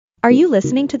Are you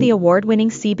listening to the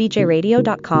award-winning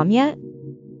CBJRadio.com yet?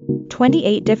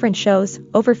 28 different shows,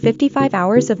 over 55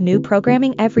 hours of new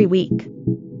programming every week.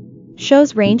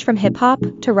 Shows range from hip-hop,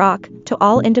 to rock, to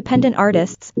all independent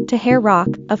artists, to hair rock,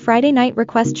 a Friday night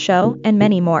request show, and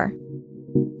many more.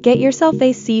 Get yourself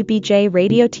a CBJ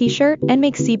Radio t-shirt and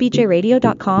make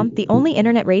CBJRadio.com the only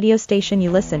internet radio station you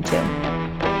listen to.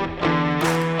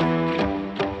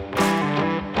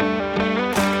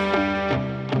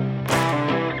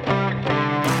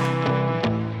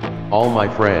 All my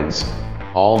friends,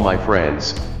 all my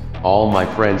friends, all my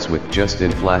friends with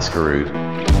Justin Flaskerud.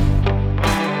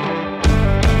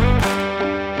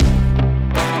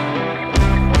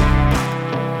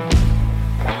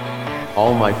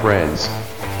 All my friends,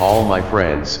 all my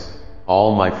friends,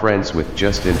 all my friends with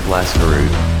Justin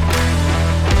Flaskerud.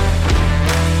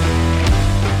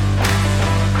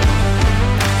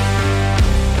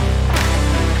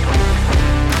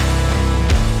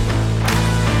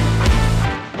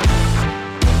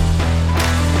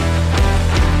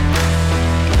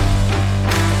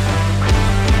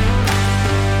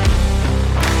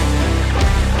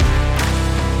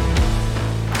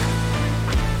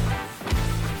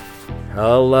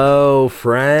 Hello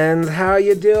friends, how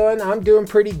you doing? I'm doing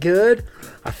pretty good.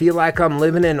 I feel like I'm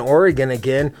living in Oregon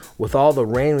again with all the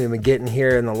rain we've been getting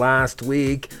here in the last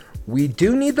week. We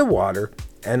do need the water,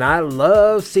 and I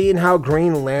love seeing how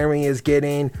green Laramie is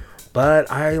getting,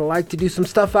 but I like to do some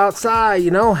stuff outside,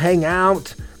 hang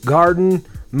out, garden,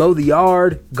 mow the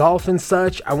yard, golf and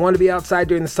such. I want to be outside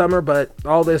during the summer, but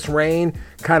all this rain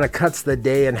kind of cuts the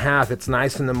day in half. It's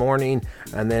nice in the morning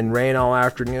and then rain all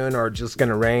afternoon, or just going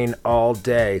to rain all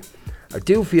day. I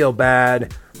do feel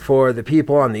bad for the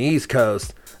people on the East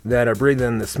Coast that are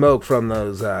breathing the smoke from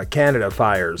those Canada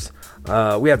fires.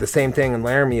 We had the same thing in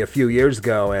Laramie a few years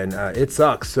ago, and it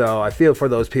sucks. So I feel for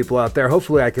those people out there.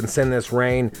 Hopefully I can send this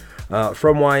rain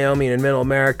from Wyoming and Middle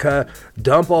America,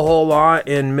 dump a whole lot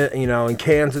in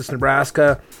Kansas,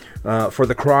 Nebraska for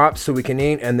the crops so we can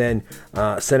eat, and then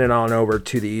send it on over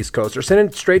to the East Coast, or send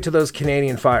it straight to those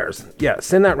Canadian fires. Yeah,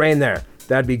 send that rain there.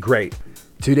 That'd be great.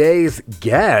 Today's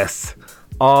guests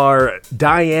are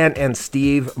Dianne and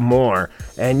Steve Moore,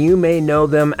 and you may know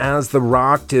them as the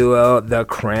rock duo, the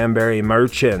Cranberry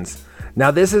Merchants.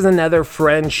 Now, this is another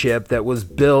friendship that was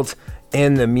built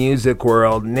in the music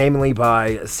world, namely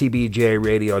by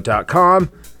CBJRadio.com.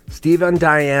 Steve and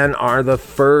Dianne are the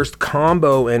first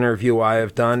combo interview I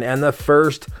have done, and the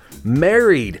first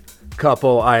married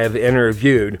couple I have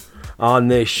interviewed on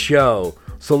this show.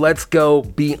 So let's go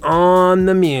beyond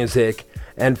the music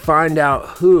and find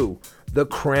out who the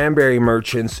Cranberry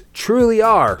Merchants truly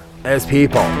are as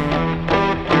people.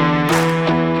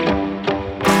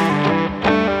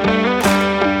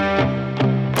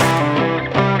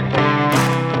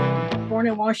 Born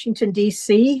in Washington,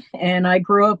 D.C., and I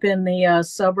grew up in the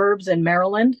suburbs in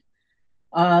Maryland.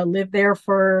 Lived there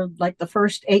for like the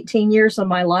first 18 years of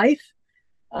my life.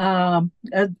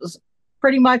 It was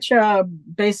pretty much a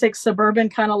basic suburban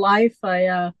kind of life.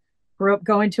 I grew up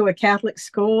going to a Catholic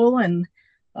school and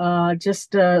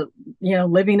just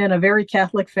living in a very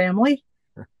Catholic family.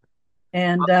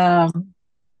 And I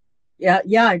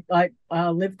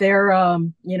lived there,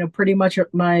 pretty much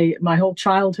my whole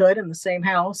childhood in the same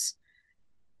house.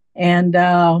 And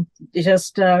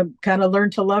just kind of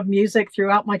learned to love music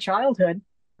throughout my childhood.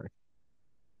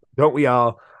 Don't we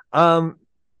all?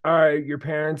 Are your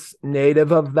parents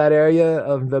native of that area,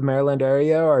 of the Maryland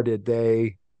area, or did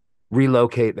they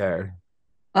relocate there?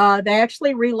 They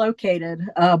actually relocated.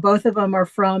 Both of them are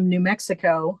from New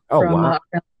Mexico, around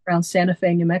Santa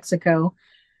Fe, New Mexico.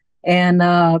 And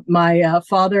my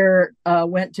father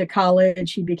went to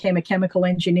college. He became a chemical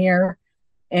engineer,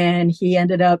 and he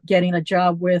ended up getting a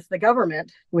job with the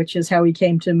government, which is how he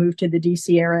came to move to the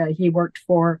DC area. He worked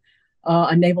for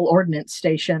a naval ordnance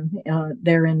station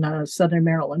there in southern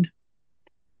Maryland.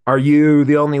 Are you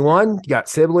the only one? You got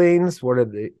siblings? What are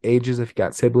the ages if you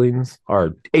got siblings?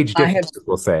 Or age differences,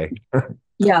 we'll say.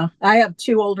 Yeah, I have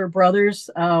two older brothers.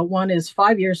 One is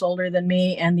 5 years older than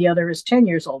me, and the other is 10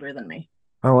 years older than me.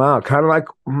 Oh, wow. Kind of like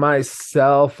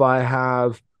myself, I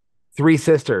have three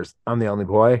sisters. I'm the only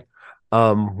boy.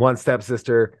 One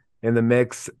stepsister in the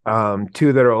mix,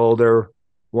 two that are older,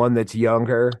 one that's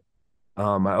younger.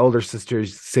 My older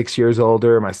sister's 6 years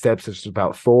older. My stepsister's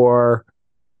about 4.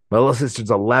 My little sister's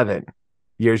 11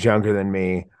 years younger than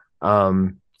me.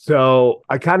 So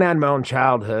I kind of had my own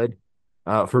childhood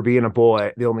for being a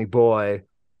boy, the only boy,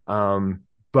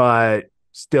 but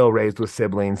still raised with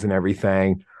siblings and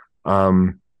everything.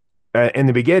 In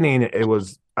the beginning, I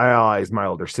idolized my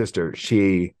older sister.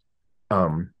 She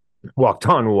walked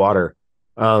on water,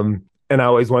 and I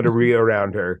always wanted to be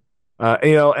around her.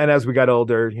 And as we got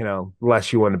older,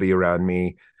 less you want to be around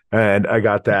me. And I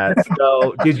got that.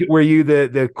 So were you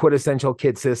the quintessential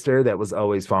kid sister that was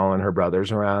always following her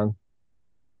brothers around?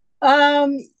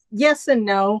 Um, yes and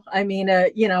no. I mean,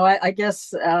 I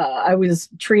guess I was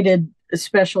treated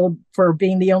special for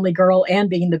being the only girl and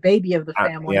being the baby of the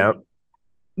family. Yeah.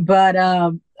 But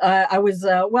I was,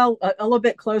 a little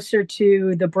bit closer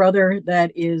to the brother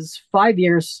that is 5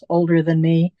 years older than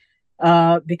me.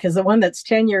 Because the one that's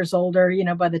 10 years older,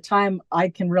 by the time I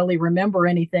can really remember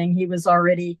anything, he was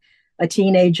already a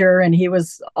teenager and he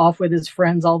was off with his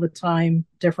friends all the time,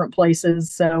 different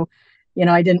places. So,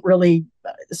 I didn't really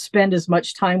spend as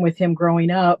much time with him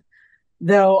growing up.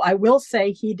 Though I will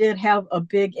say he did have a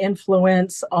big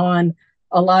influence on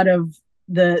a lot of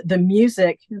the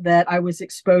music that I was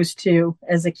exposed to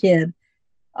as a kid.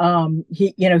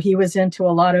 He was into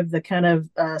a lot of the kind of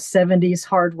 70s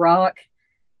hard rock,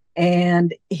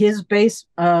 and his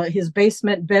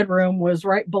basement bedroom was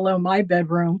right below my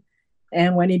bedroom.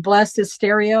 And when he blasted his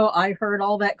stereo, I heard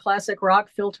all that classic rock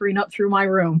filtering up through my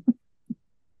room.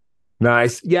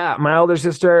 Nice. Yeah, my older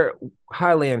sister,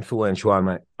 highly influential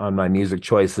on my music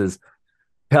choices.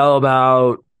 Till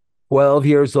about 12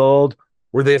 years old,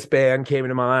 where this band came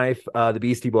into my life, the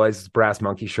Beastie Boys, Brass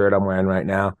Monkey shirt I'm wearing right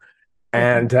now.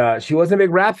 And she wasn't a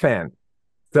big rap fan.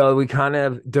 So we kind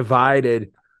of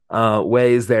divided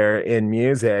ways there in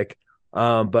music.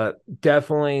 But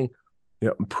definitely,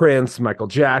 Prince, Michael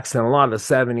Jackson, a lot of the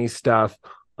 70s stuff,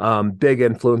 big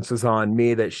influences on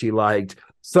me that she liked.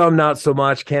 Some not so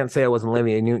much. Can't say I wasn't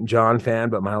Olivia Newton-John fan,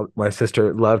 but my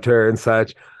sister loved her and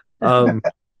such.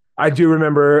 I do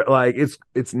remember, like,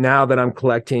 it's now that I'm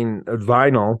collecting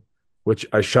vinyl, which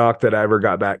I shocked that I ever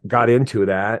got into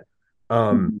that.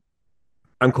 I'm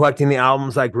collecting the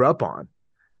albums I grew up on,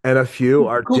 and a few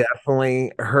are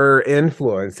definitely her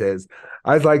influences.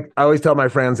 I always tell my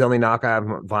friends the only knock I have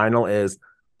on vinyl is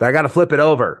that I got to flip it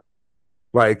over.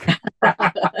 Like,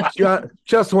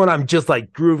 just when I'm just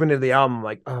like grooving into the album, I'm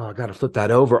like, oh, I got to flip that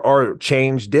over or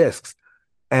change discs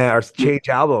or change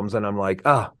albums. And I'm like,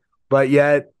 oh, but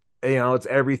yet, it's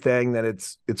everything that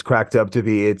it's cracked up to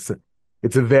be. It's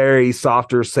a very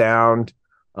softer sound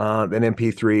than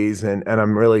MP3s. And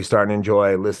I'm really starting to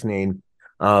enjoy listening.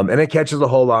 And it catches a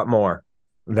whole lot more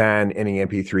than any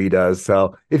MP3 does.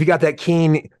 So if you got that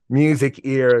keen music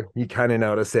ear, you kind of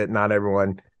notice it. Not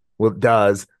everyone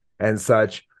does and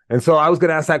such. And so I was going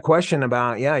to ask that question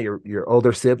about, your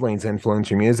older siblings influence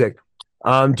your music.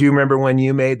 Do you remember when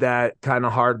you made that kind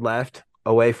of hard left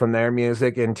away from their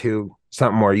music into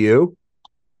something more you?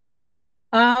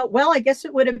 Well, I guess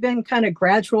it would have been kind of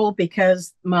gradual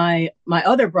because my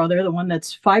other brother, the one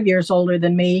that's 5 years older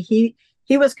than me, he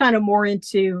was kind of more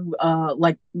into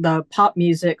like the pop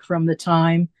music from the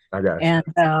time. I got you.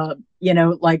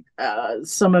 And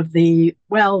some of the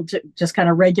just kind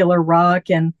of regular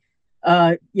rock, and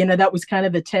that was kind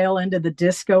of the tail end of the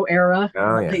disco era,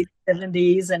 the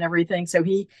 70s and everything. So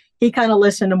he kind of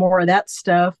listened to more of that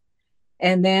stuff.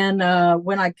 And then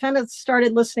when I kind of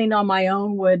started listening on my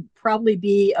own would probably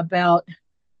be about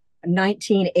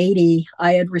 1980.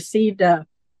 I had received a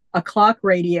clock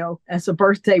radio as a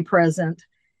birthday present.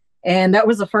 And that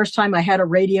was the first time I had a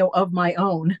radio of my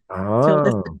own to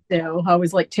listen to. I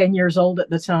was like 10 years old at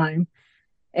the time.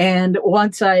 And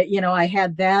once I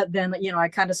had that, then, I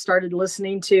kind of started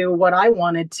listening to what I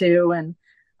wanted to, and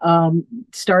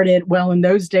in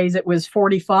those days it was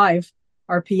 45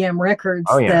 RPM records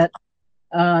that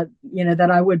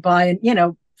I would buy.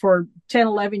 And, for 10,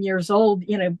 11 years old,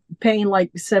 paying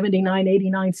like 79,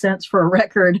 89 cents for a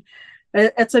record,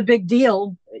 it's a big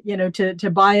deal, to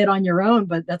buy it on your own.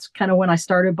 But that's kind of when I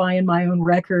started buying my own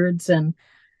records. And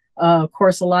of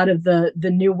course, a lot of the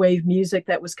new wave music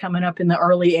that was coming up in the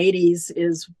early 80s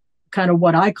is kind of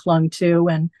what I clung to.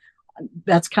 And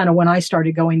that's kind of when I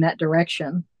started going that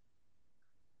direction.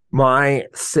 My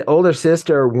older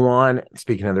sister won,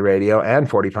 speaking of the radio and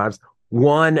 45s,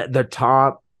 won the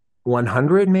top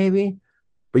 100 maybe.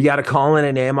 But you got to call in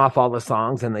and name off all the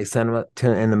songs, and they send them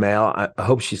in the mail. I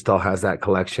hope she still has that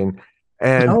collection.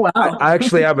 And wow. I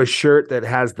actually have a shirt that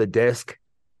has the disc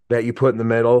that you put in the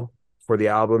middle for the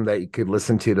album that you could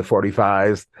listen to, the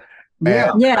 45s.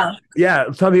 Yeah. And,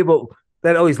 yeah. Some people,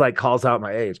 that always like calls out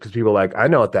my age, because people are like, I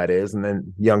know what that is. And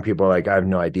then young people are like, I have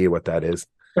no idea what that is.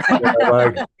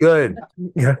 Like, good.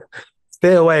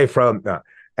 Stay away from that.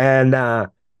 And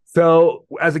so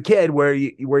as a kid, were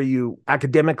you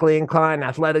academically inclined,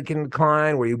 athletic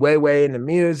inclined? Were you way into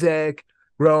music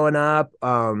growing up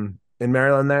in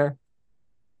Maryland there?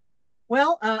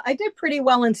 Well, I did pretty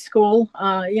well in school.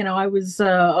 I was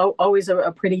always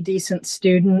a pretty decent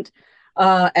student.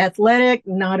 Athletic,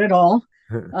 not at all.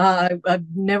 I've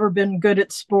never been good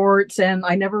at sports, and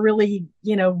I never really,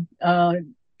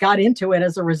 got into it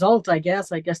as a result. I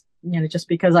guess, just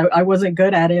because I wasn't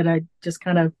good at it, I just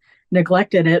kind of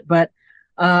neglected it. But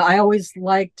I always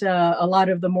liked a lot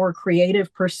of the more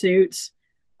creative pursuits,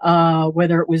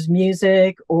 whether it was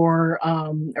music or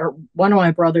one of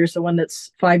my brothers, the one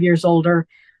that's 5 years older.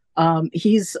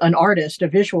 He's an artist, a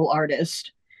visual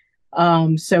artist.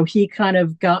 So he kind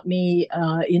of got me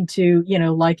into,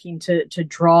 liking to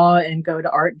draw and go to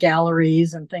art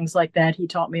galleries and things like that. He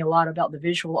taught me a lot about the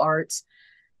visual arts.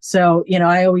 So,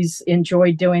 I always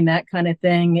enjoyed doing that kind of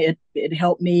thing. It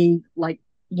helped me, like,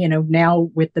 now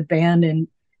with the band and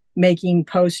making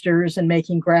posters and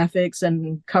making graphics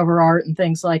and cover art and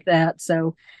things like that.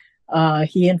 So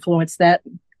he influenced that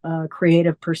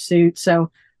creative pursuit. So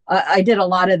I did a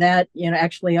lot of that,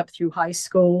 actually up through high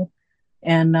school.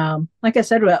 And like I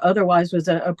said, otherwise was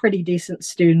a pretty decent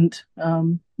student.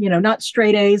 Not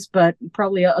straight A's, but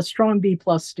probably a strong B+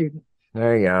 student.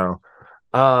 There you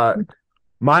go.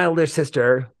 My older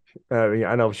sister,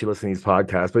 I know she listens to these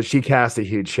podcasts, but she cast a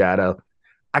huge shadow.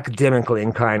 Academically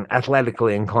inclined,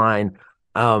 athletically inclined.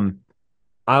 I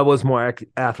was more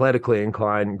athletically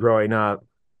inclined growing up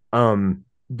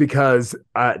because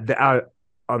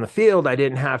on the field, I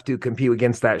didn't have to compete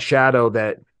against that shadow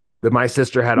that my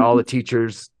sister had all the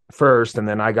teachers first, and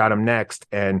then I got them next.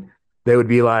 And they would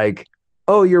be like,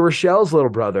 "Oh, you're Rochelle's little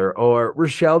brother," or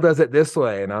 "Rochelle does it this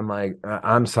way." And I'm like,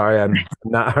 "I'm sorry, I'm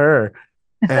not her."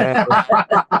 And,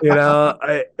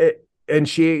 and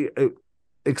she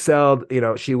excelled.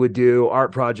 She would do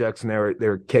art projects, and they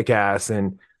were kick ass,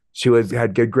 and she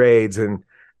had good grades, and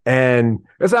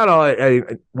it's not all I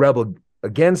rebelled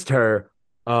against her.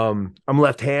 I'm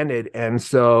left-handed, and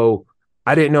so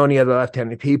I didn't know any other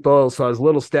left-handed people, so I was a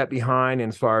little step behind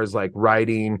as far as like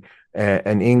writing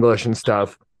and English and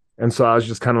stuff. And so I was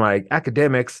just kind of like,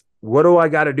 academics, what do I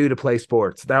got to do to play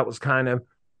sports? That was kind of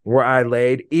where I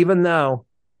laid, even though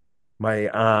my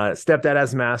stepdad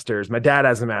has a master's, my dad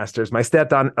has a master's, my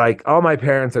stepdad, like all my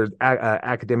parents are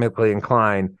academically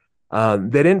inclined.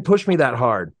 They didn't push me that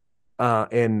hard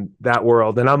in that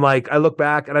world. And I'm like, I look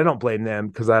back and I don't blame them,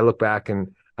 because I look back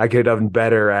and I could have done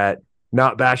better at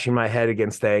not bashing my head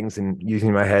against things and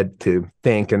using my head to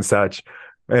think and such.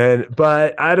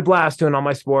 But I had a blast doing all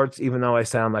my sports, even though I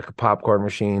sound like a popcorn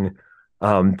machine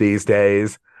these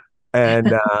days.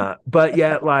 And but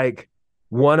yet, like,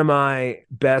 one of my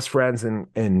best friends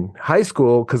in high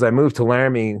school, because I moved to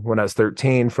Laramie when I was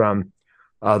 13 from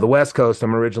the West Coast.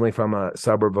 I'm originally from a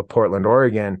suburb of Portland,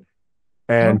 Oregon.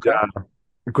 And Okay.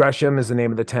 Gresham is the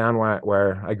name of the town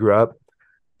where I grew up.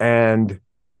 And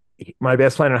my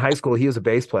best friend in high school, he was a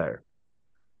bass player.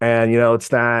 And, it's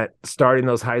that starting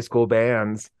those high school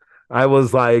bands. I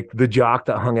was like the jock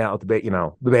that hung out with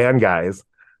the band guys.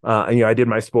 And, I did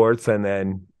my sports and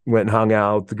then went and hung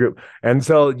out with the group. And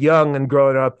so young and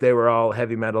growing up, they were all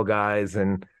heavy metal guys.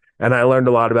 And I learned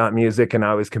a lot about music, and I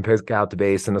always can pick out the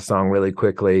bass in a song really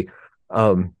quickly.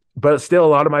 But still, a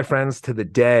lot of my friends to the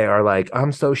day are like,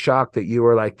 I'm so shocked that you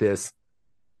were like this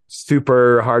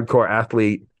super hardcore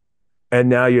athlete, and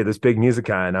now you're this big music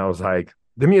guy. And I was like,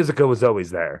 the music was always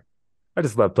there. I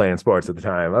just loved playing sports at the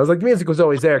time. I was like, the music was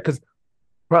always there because,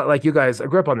 like you guys, I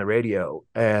grew up on the radio,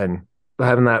 and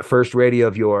having that first radio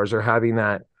of yours, or having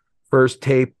that first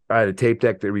tape, I had a tape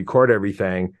deck to record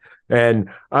everything. And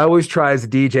I always try as a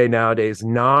DJ nowadays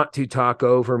not to talk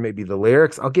over maybe the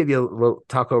lyrics. I'll give you a little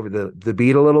talk over the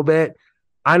beat a little bit.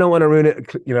 I don't want to ruin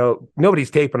it.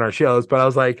 Nobody's taping our shows, but I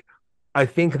was like, I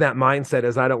think that mindset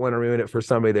is I don't want to ruin it for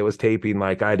somebody that was taping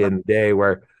like I did in the day,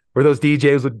 where those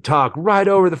DJs would talk right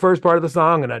over the first part of the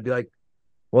song, and I'd be like,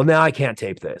 well, now I can't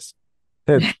tape this.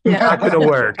 It's not going to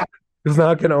work. It's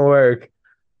not going to work.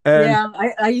 And, yeah,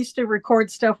 I used to record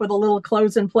stuff with a little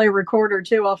close and play recorder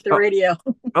too off the radio.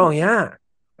 Oh yeah.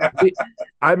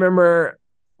 I remember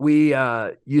we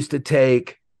used to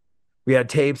take, we had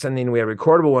tapes and then we had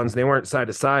recordable ones, and they weren't side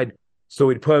to side. So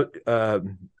we'd put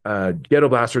ghetto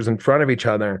blasters in front of each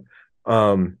other,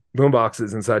 boom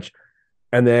boxes and such,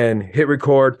 and then hit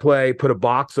record, play, put a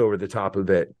box over the top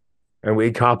of it, and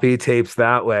we'd copy tapes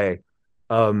that way.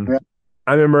 I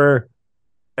remember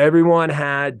everyone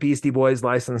had Beastie Boys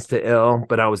License to Ill,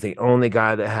 but I was the only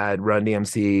guy that had Run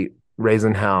DMC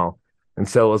Raising Hell. And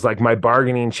so it was like my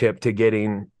bargaining chip to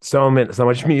getting so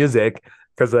much music,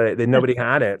 because nobody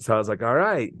had it. So I was like, all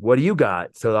right, what do you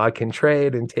got? So I can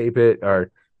trade and tape it or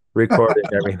record it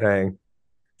and everything.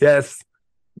 Yes,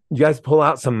 you guys pull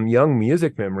out some young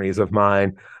music memories of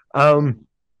mine.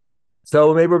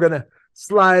 So maybe we're going to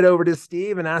slide over to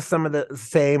Steve and ask some of the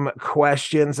same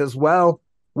questions as well.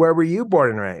 Where were you born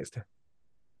and raised?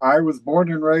 I was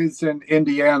born and raised in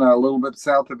Indiana, a little bit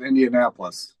south of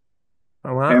Indianapolis,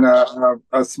 Oh wow. in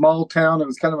a small town. It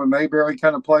was kind of a Mayberry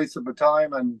kind of place at the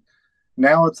time, and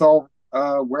now it's all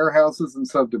warehouses and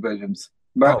subdivisions.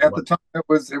 But at Oh, the time, it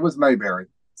was Mayberry.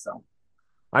 So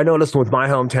I noticed with my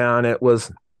hometown, it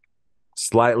was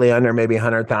slightly under maybe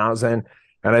 100,000.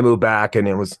 And I moved back and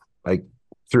it was like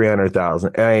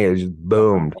 300,000. And it just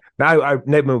boomed. Now I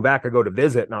never moved back. I go to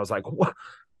visit and I was like, what?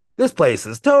 This place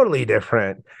is totally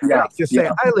different. And I yeah, just say,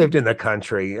 yeah. I lived in the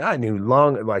country. I knew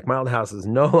like my old house is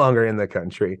no longer in the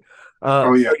country.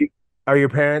 Oh yeah. Are your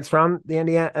parents from the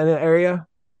Indiana area?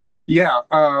 Yeah,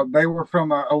 they were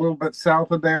from a little bit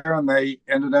south of there, and they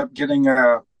ended up getting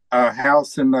a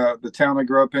house in the town I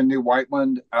grew up in, New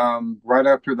Whiteland, right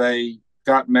after they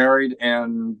got married,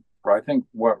 and I think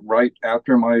right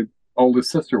after my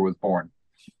oldest sister was born.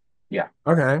 Yeah.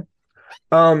 Okay.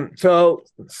 So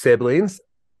siblings,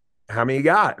 how many you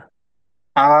got?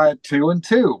 Two and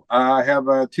two. I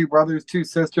have two brothers, two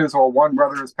sisters. Well, one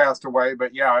brother has passed away,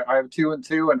 but yeah, I have two and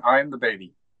two, and I'm the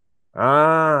baby.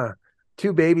 Ah,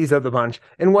 two babies of the bunch.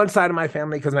 In one side of my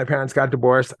family, because my parents got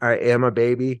divorced, I am a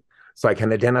baby, so I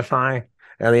can identify.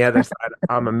 And the other side,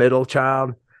 I'm a middle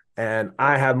child, and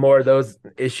I have more of those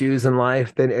issues in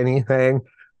life than anything.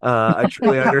 I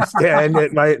truly understand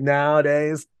it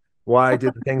nowadays why I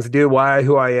did the things I do, why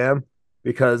who I am,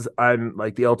 because I'm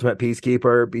like the ultimate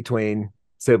peacekeeper between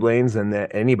siblings and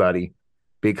anybody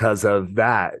because of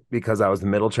that, because I was the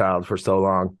middle child for so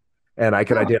long, and I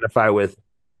could Oh, identify with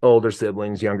older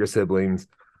siblings, younger siblings.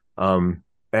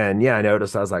 And yeah, I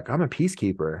noticed I was like, I'm a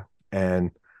peacekeeper. And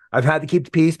I've had to keep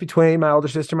the peace between my older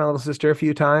sister and my little sister a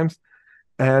few times.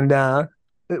 And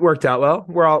it worked out well.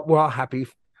 We're all happy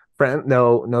friend.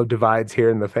 No divides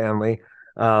here in the family.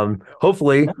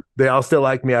 Hopefully they all still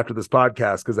like me after this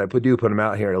podcast because I do put them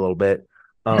out here a little bit.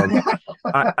 Um,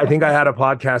 I think I had a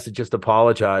podcast that just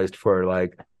apologized for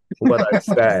like what I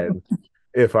said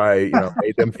if I,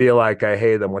 made them feel like I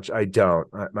hate them, which I don't.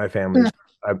 My family,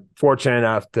 I'm fortunate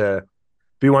enough to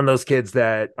be one of those kids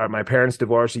that my parents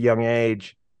divorced at a young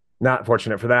age. Not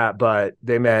fortunate for that, but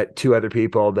they met two other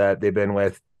people that they've been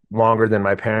with longer than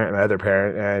my other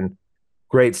parent, and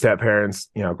great step parents,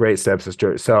 great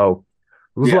stepsister. So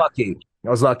I was yeah. lucky. I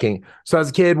was lucky. So as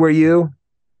a kid, were you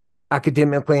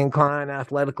academically inclined,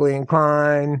 athletically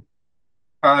inclined?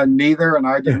 Neither, and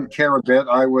I didn't care a bit.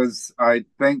 I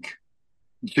think,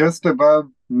 just above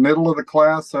middle of the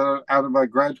class, out of a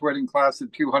graduating class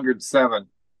of 207.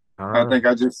 I Uh, think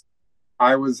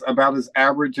I was about as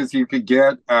average as you could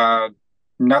get.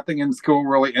 Nothing in school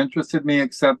really interested me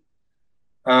except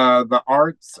the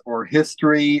arts or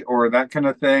history or that kind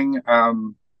of thing.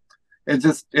 It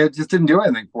just didn't do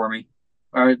anything for me.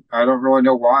 I don't really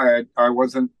know why. I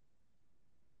wasn't.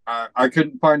 I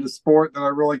couldn't find a sport that I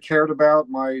really cared about.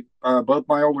 My both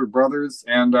my older brothers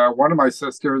and one of my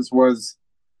sisters was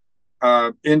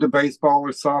into baseball or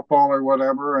softball or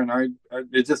whatever, and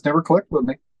it just never clicked with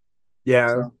me. yeah.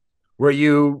 So Were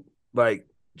you like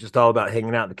just all about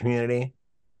hanging out in the community?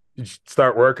 Did you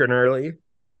start working early?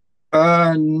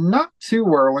 not too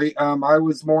early. I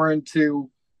was more into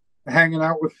hanging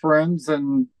out with friends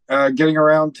and getting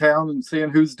around town and seeing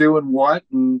who's doing what,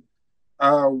 and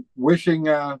wishing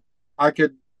I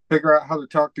could figure out how to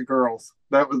talk to girls.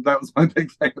 That was my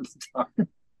big thing at the time.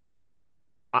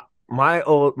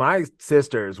 My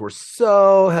sisters were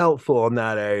so helpful in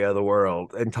that area of the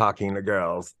world and talking to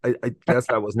girls. I guess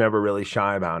I was never really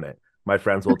shy about it. My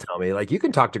friends will tell me, like, you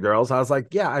can talk to girls. I was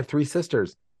like, yeah, I have three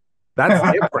sisters.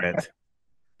 That's different.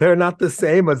 They're not the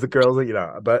same as the girls,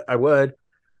 but I would.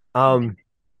 Um,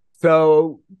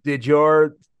 so did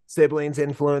your siblings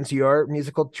influence your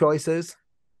musical choices?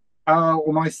 Well,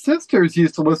 my sisters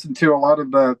used to listen to a lot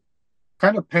of the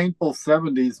kind of painful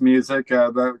 70s music,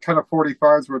 the kind of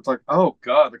 45s where it's like, oh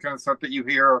God, the kind of stuff that you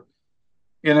hear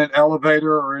in an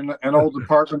elevator or in an old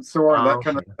department store, that Um,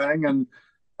 kind of thing. And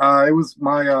it was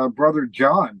my brother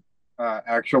John,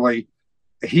 actually.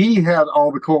 He had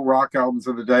all the cool rock albums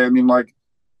of the day. I mean, like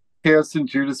Kiss and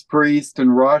Judas Priest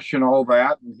and Rush and all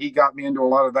that. And he got me into a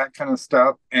lot of that kind of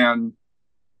stuff. And,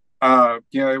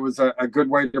 it was a good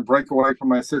way to break away from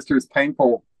my sister's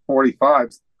painful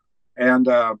 45s. And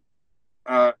uh,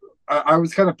 I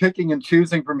was kind of picking and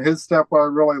choosing from his stuff what I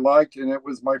really liked. And it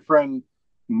was my friend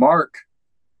Mark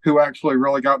who actually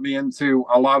really got me into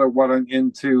a lot of what I'm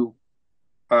into,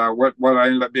 what I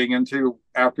ended up being into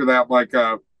after that, like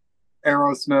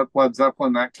Aerosmith, Led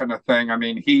Zeppelin, that kind of thing. I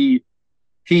mean,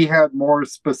 he had more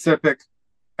specific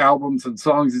albums and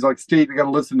songs. He's like, Steve, you got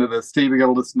to listen to this. Steve, you got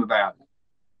to listen to that.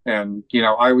 And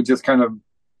I would just kind of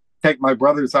take my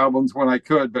brother's albums when I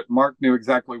could, but Mark knew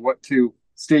exactly what to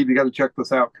Steve, you got to check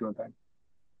this out, kind of thing.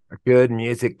 A good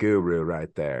music guru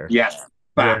right there. Yes.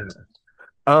 Yeah.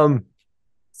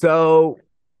 So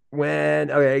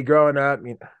growing up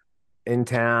in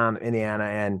town,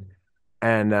 Indiana,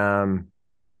 and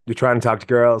you're trying to talk to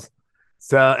girls.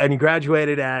 So, and you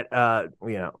graduated at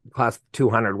class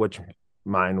 200, which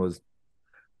mine was.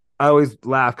 I always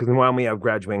laugh because when we have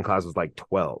graduating class was like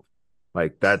 12.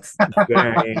 Like that's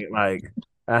very like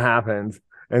that happens.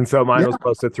 And so mine was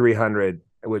close to 300,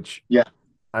 which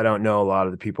I don't know a lot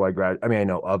of the people I graduated. I mean, I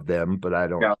know of them, but I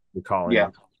don't recall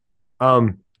them.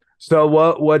 So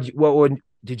what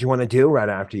did you want to do right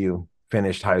after you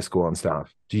finished high school and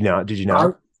stuff? Did you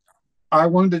know? I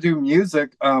wanted to do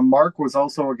music. Mark was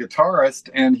also a guitarist,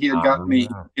 and he had got me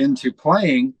into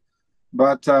playing.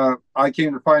 But I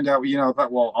came to find out, I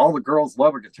thought, well, all the girls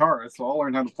love a guitarist, so I'll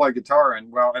learn how to play guitar.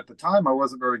 And well, at the time, I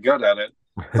wasn't very good at it.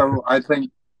 So I think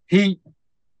he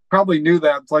probably knew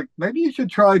that. It's like, maybe you should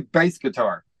try bass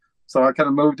guitar. So I kind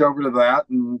of moved over to that.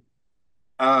 And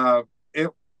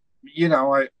it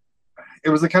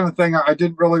was the kind of thing I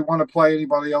didn't really want to play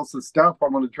anybody else's stuff. I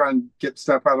wanted to try and get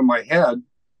stuff out of my head.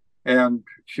 And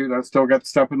shoot, I still got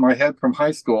stuff in my head from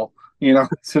high school,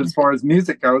 so as far as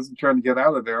music goes, I'm trying to get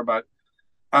out of there. But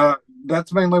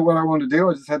that's mainly what I wanted to do.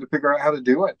 I just had to figure out how to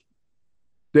do it.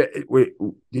 Did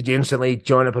you instantly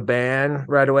join up a band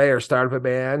right away or start up a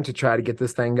band to try to get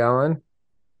this thing going?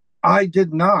 I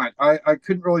did not. I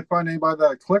couldn't really find anybody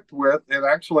that I clicked with. It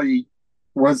actually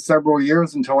was several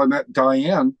years until I met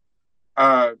Dianne.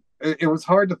 It was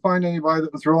hard to find anybody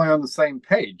that was really on the same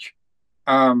page.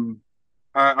 I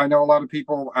know a lot of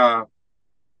people. A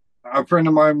friend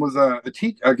of mine was a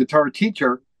guitar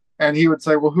teacher, and he would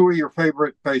say, well, who are your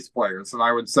favorite bass players? And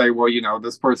I would say, well,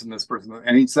 this person.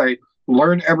 And he'd say,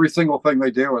 learn every single thing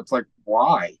they do. It's like,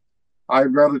 why?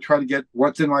 I'd rather try to get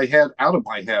what's in my head out of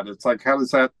my head. It's like, how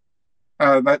does that,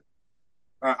 like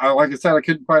I said, I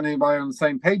couldn't find anybody on the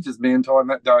same page as me until I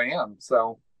met Dianne.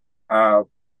 So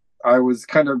I was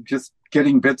kind of just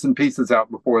getting bits and pieces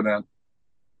out before then.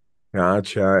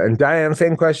 Gotcha. And Dianne,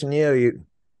 same question to you. You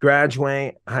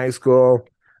graduate high school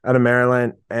out of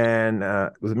Maryland, and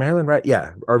was it Maryland, right?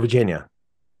 Yeah, or Virginia?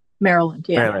 Maryland,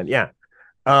 yeah. Maryland, yeah.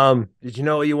 Did you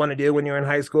know what you want to do when you were in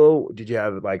high school? Did you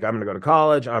have like, I'm going to go to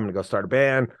college, I'm going to go start a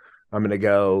band, I'm going to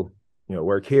go,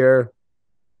 work here?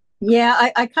 Yeah,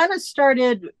 I kind of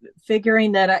started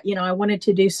figuring that, I wanted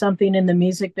to do something in the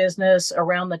music business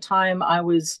around the time I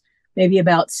was maybe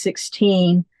about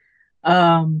 16.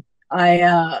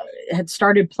 I had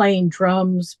started playing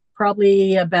drums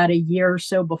probably about a year or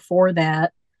so before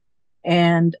that.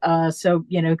 And so,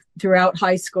 throughout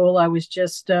high school, I was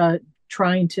just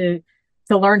trying to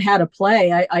learn how to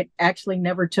play. I actually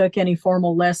never took any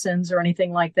formal lessons or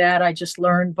anything like that. I just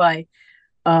learned by,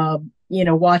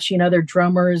 watching other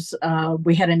drummers.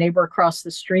 We had a neighbor across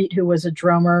the street who was a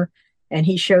drummer, and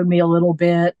he showed me a little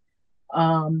bit.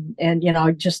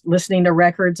 And just listening to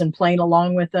records and playing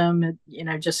along with them, and,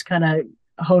 just kind of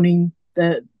honing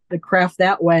the craft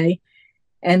that way.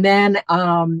 And then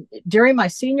during my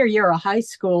senior year of high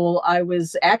school, I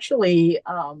was actually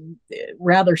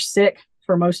rather sick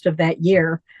for most of that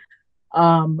year.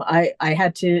 I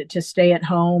had to stay at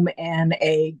home, and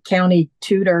a county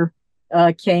tutor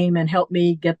came and helped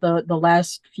me get the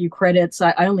last few credits.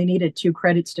 I only needed 2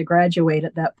 credits to graduate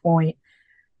at that point.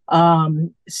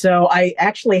 So I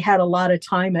actually had a lot of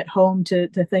time at home to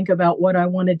think about what I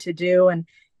wanted to do. And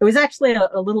it was actually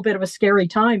a little bit of a scary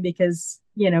time because,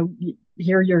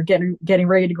 here you're getting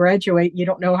ready to graduate. You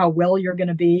don't know how well you're going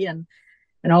to be and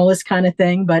all this kind of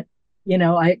thing. But,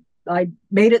 I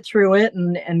made it through it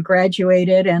and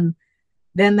graduated. And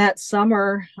then that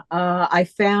summer, I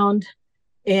found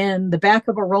in the back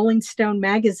of a Rolling Stone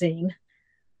magazine,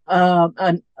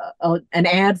 an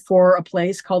ad for a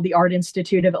place called the Art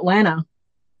Institute of Atlanta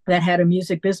that had a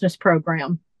music business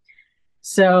program.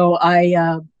 So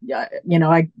I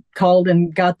called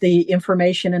and got the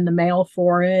information in the mail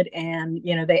for it. And,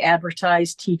 they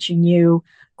advertised teaching you,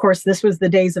 of course, this was the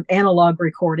days of analog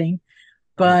recording,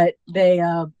 but they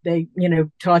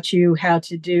taught you how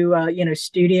to do,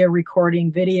 studio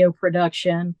recording, video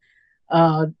production,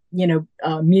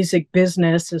 music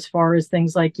business as far as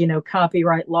things like,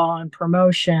 copyright law and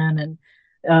promotion,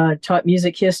 and taught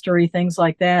music history, things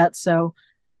like that. So,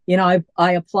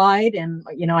 I applied, and,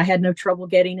 I had no trouble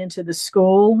getting into the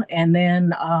school. And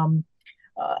then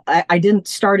I didn't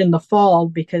start in the fall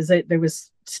because there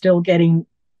was still getting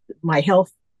my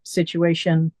health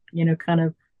situation, kind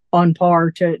of on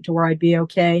par to where I'd be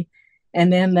okay.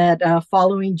 And then that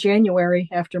following January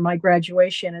after my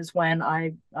graduation is when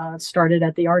I started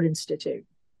at the Art Institute.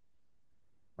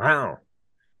 Wow.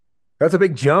 That's a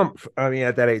big jump. I mean,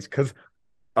 at that age, because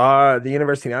the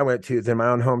university I went to is in my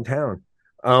own hometown.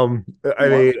 I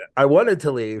mean, I wanted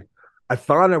to leave. I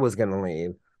thought I was going to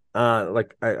leave.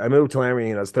 Like I moved to Laramie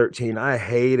when I was 13. I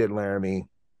hated Laramie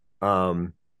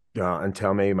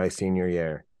until maybe my senior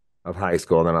year of high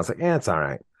school. And then I was like, yeah, it's all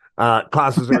right.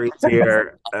 Classes were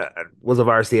easier. Was a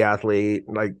varsity athlete.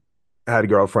 Like, had a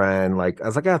girlfriend. Like, I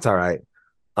was like, that's all right.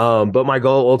 But my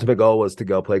ultimate goal was to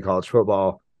go play college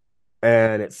football.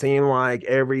 And it seemed like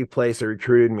every place that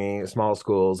recruited me, small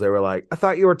schools, they were like, I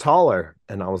thought you were taller.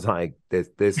 And I was like, this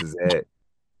is it.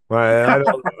 Right.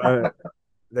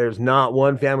 There's not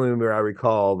one family member I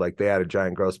recall, like they had a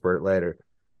giant growth spurt later.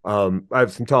 I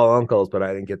have some tall uncles, but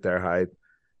I didn't get their height.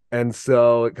 And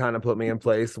so it kind of put me in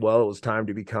place. Well, it was time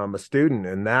to become a student.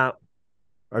 And that,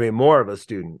 I mean, more of a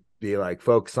student, be like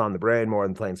focus on the brain more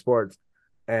than playing sports.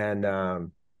 And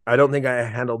I don't think I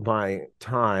handled my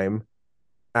time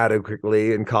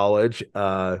adequately in college.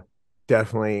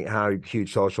 Definitely had a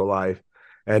huge social life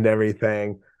and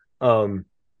everything.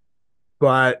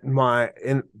 But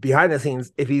behind the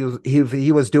scenes, if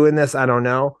he was doing this, I don't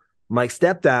know. My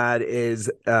stepdad is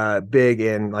big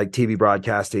in like TV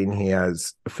broadcasting. He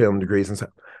has film degrees and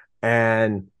stuff.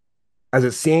 And as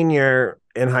a senior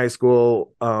in high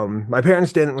school, my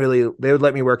parents didn't really, they would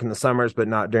let me work in the summers, but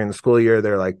not during the school year.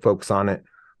 They're like, focus on it.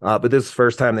 But this is the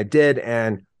first time they did.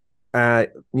 And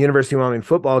at University of Wyoming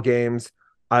football games,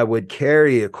 I would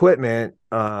carry equipment,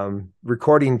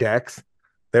 recording decks.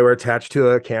 They were attached to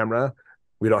a camera.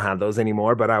 We don't have those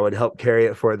anymore, but I would help carry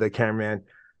it for the cameraman.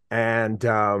 And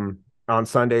on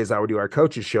Sundays, I would do our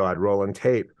coaches show. I'd roll in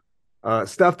tape,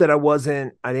 stuff that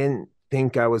I didn't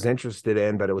think I was interested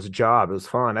in, but it was a job. It was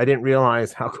fun. I didn't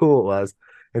realize how cool it was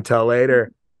until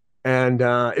later. And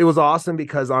it was awesome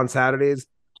because on Saturdays,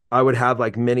 I would have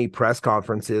like mini press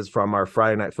conferences from our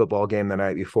Friday night football game the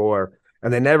night before.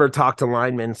 And they never talked to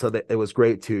linemen. So that it was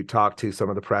great to talk to some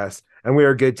of the press. And we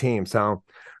were a good team. So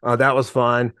that was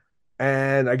fun.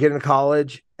 And I get into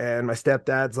college and my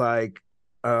stepdad's like,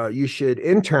 you should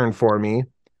intern for me.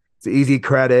 It's easy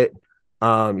credit.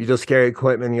 You just carry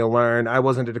equipment, you'll learn. I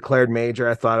wasn't a declared major.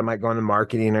 I thought I might go into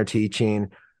marketing or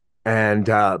teaching. And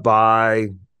by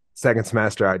second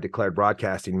semester, I declared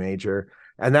broadcasting major.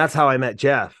 And that's how I met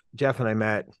Jeff. Jeff and I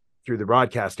met through the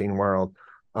broadcasting world.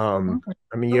 I'm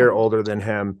a year older than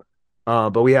him,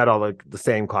 but we had all the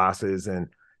same classes and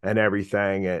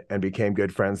everything and became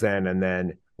good friends then. And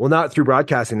then, well, not through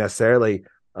broadcasting necessarily.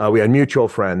 We had a mutual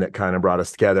friend that kind of brought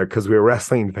us together because we were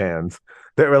wrestling fans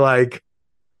that were like,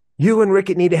 you and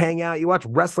Rickett need to hang out. You watch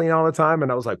wrestling all the time.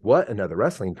 And I was like, what? Another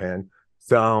wrestling fan.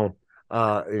 So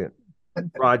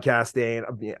broadcasting,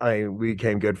 we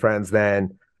became good friends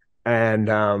then.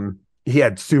 And he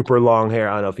had super long hair.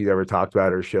 I don't know if he's ever talked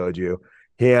about it or showed you.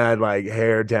 He had like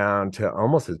hair down to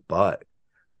almost his butt.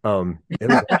 It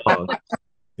was long.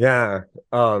 Yeah.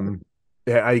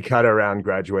 Yeah, I cut around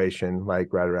graduation,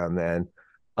 like right around then.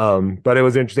 But it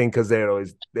was interesting because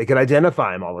they could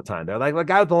identify him all the time. They're like, the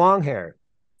guy with the long hair.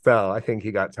 So I think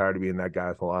he got tired of being that guy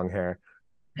with the long hair.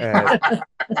 And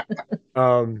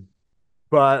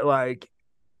but like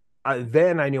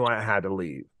then I knew I had to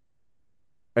leave.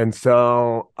 And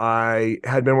so I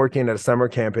had been working at a summer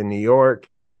camp in New York,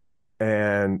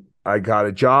 and I got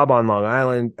a job on Long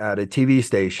Island at a TV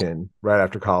station right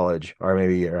after college, or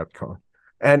maybe a year after college.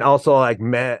 And also like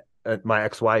met my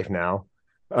ex-wife now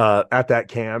at that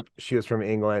camp. She was from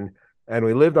England, and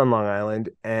we lived on Long Island,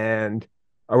 and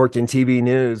I worked in TV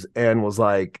news and was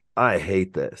like, I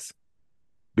hate this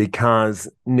because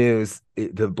news,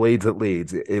 the bleeds it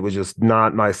leads. It was just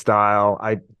not my style.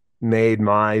 I made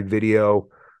my video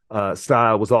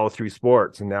style was all through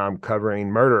sports, and now I'm covering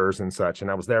murderers and such.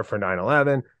 And I was there for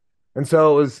 9/11, and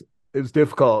so it was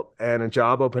difficult. And a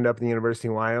job opened up in the University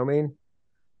of Wyoming,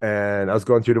 and I was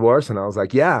going through divorce, and I was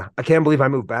like, yeah, I can't believe I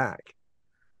moved back.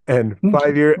 And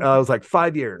 5 years, I was like,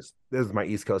 5 years. This is my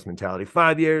East Coast mentality.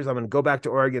 5 years, I'm going to go back to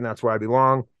Oregon. That's where I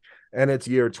belong. And it's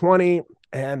year 20,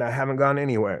 and I haven't gone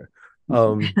anywhere.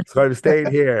 So I've stayed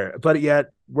here. But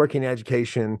yet, working in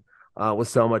education was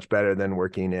so much better than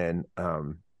working in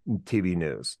TV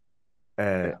news.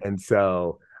 And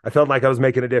so I felt like I was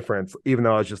making a difference, even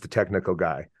though I was just a technical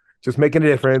guy. Just making a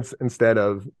difference instead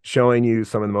of showing you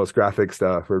some of the most graphic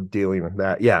stuff or dealing with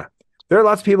that. Yeah. There are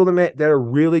lots of people that are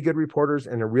really good reporters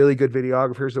and are really good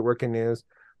videographers that work in news,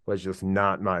 but it's just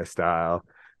not my style.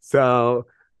 So,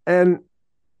 and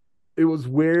it was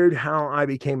weird how I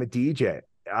became a DJ.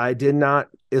 I did not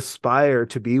aspire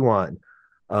to be one.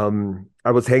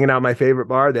 I was hanging out at my favorite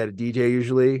bar. They had a DJ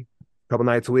usually a couple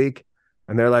nights a week.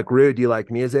 And they're like, Rude, do you like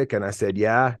music? And I said,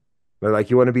 yeah. They're like,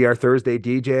 you want to be our Thursday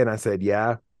DJ? And I said,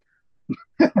 yeah.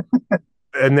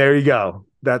 And there you go.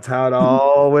 That's how it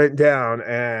all went down.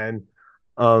 And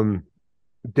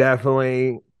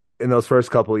definitely in those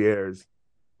first couple of years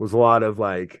was a lot of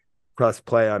like press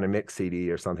play on a mix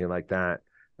CD or something like that.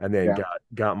 And then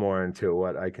got more into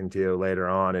what I can do later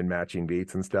on in matching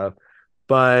beats and stuff.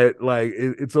 But like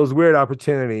it's those weird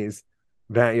opportunities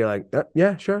that you're like,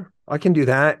 yeah, sure, I can do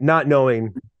that, not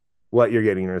knowing what you're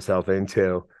getting yourself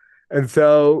into. And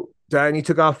so Dianne, you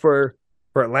took off for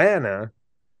Atlanta.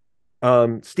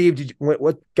 Steve,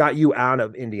 what got you out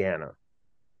of Indiana?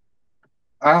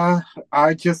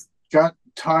 I just got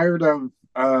tired of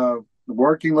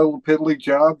working little piddly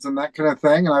jobs and that kind of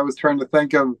thing, and I was trying to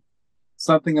think of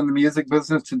something in the music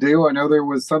business to do. I know there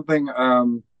was something.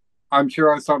 I'm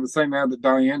sure I saw the same ad that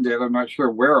Dianne did. I'm not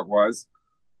sure where it was,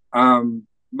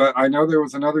 but I know there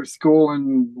was another school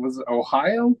in was it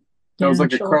Ohio. It was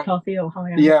like Chillicothe,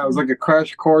 Ohio. Yeah, it was like a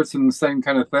crash course and the same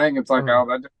kind of thing. It's like, oh,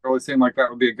 that didn't really seem like that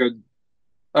would be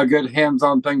a good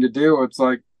hands-on thing to do. It's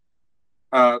like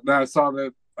then I saw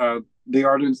the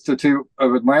Art Institute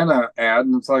of Atlanta ad,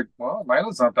 and it's like, well,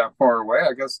 Atlanta's not that far away.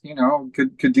 I guess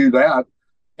could do that.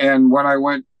 And when I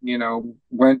went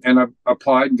and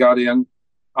applied and got in,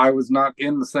 I was not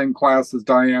in the same class as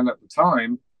Dianne at the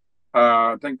time.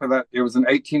 I think for that it was an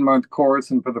 18-month course,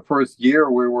 and for the first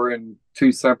year we were in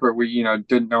two separate. We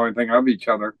didn't know anything of each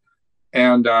other,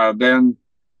 and then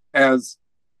as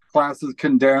classes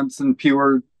condense and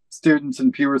fewer students,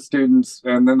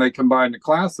 and then they combine the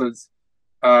classes.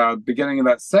 Beginning of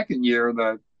that second year,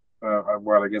 I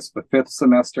guess the fifth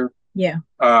semester,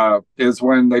 is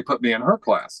when they put me in her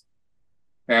class,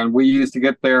 and we used to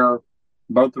get there.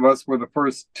 Both of us were the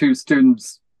first two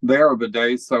students there of the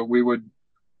day, so we would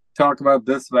talk about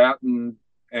this, that,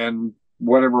 and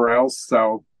whatever else.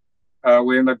 So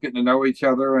we ended up getting to know each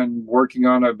other and working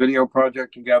on a video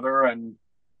project together, and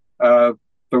the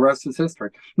rest is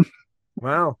history.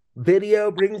 Wow.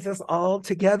 Video brings us all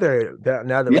together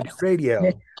now that we do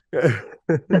radio.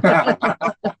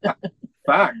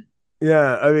 Fact.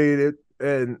 Yeah, I mean,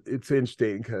 it's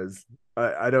interesting because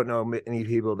I don't know many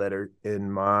people that are in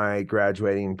my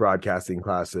graduating broadcasting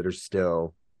class that are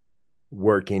still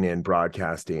working in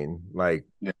broadcasting. Like,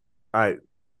 I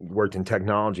worked in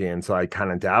technology, and so I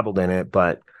kind of dabbled in it,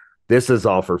 but this is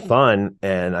all for fun,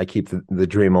 and I keep the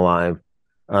dream alive.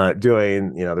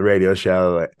 Doing the radio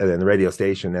show and then the radio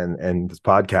station and this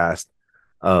podcast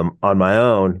on my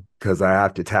own, because I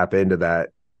have to tap into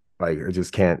that. Like, I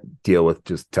just can't deal with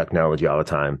just technology all the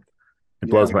time. It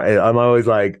blows I'm always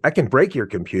like, I can break your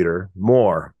computer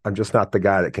more. I'm just not the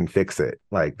guy that can fix it.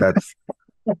 Like, that's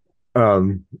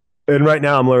and right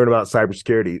now I'm learning about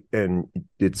cybersecurity, and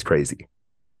it's crazy.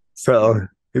 So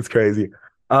it's crazy.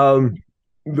 Do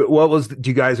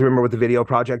you guys remember what the video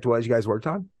project was you guys worked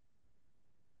on?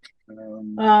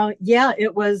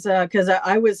 It was because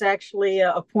I was actually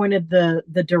appointed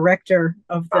the director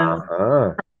of the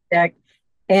project,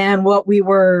 and what we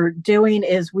were doing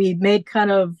is we made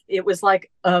it was like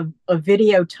a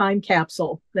video time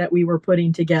capsule that we were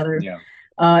putting together.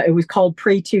 It was called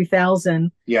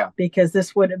pre-2000. Because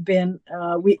this would have been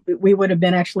we would have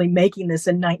been actually making this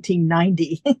in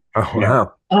 1990. Oh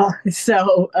wow.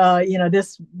 So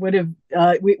this would have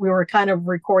we were kind of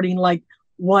recording like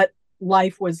what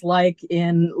life was like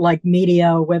in like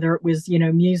media, whether it was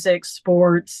music,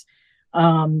 sports,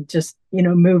 just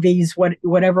movies,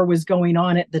 whatever was going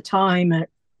on at the time,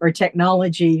 or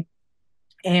technology,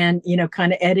 and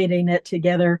kind of editing it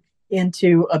together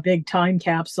into a big time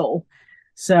capsule.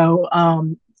 So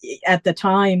at the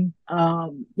time, I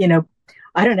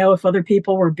don't know if other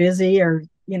people were busy, or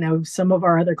some of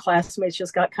our other classmates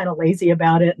just got kind of lazy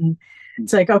about it, and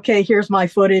it's like, okay, here's my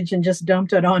footage, and just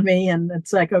dumped it on me. And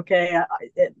it's like, okay.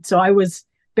 So I was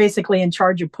basically in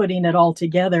charge of putting it all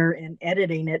together and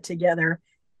editing it together.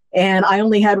 And I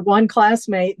only had one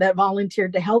classmate that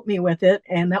volunteered to help me with it,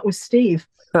 and that was Steve.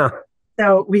 Huh.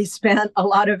 So we spent a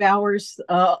lot of hours,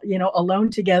 alone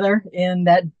together in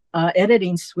that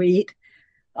editing suite.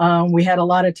 We had a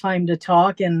lot of time to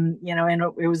talk, and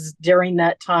it was during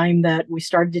that time that we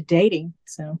started dating.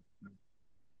 So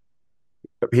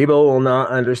people will not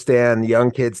understand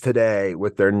young kids today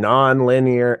with their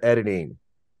non-linear editing.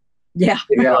 Yeah.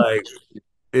 Like,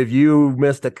 if you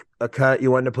missed a cut you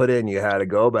wanted to put in, you had to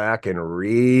go back and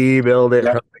rebuild it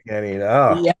from the beginning.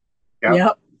 Oh,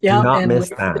 yep. Do not miss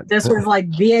that. This was like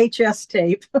VHS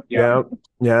tape. Yeah.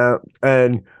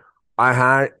 And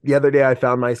the other day I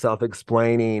found myself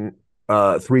explaining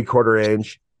 3/4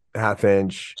 inch, 1/2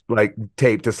 inch, like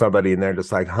tape to somebody, and they're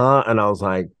just like, huh? And I was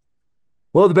like,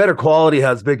 well, the better quality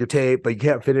has bigger tape, but you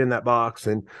can't fit it in that box.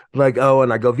 And like, oh,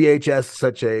 and I go, VHS is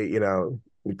such a,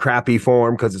 crappy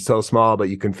form because it's so small, but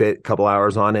you can fit a couple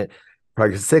hours on it,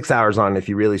 probably 6 hours on it if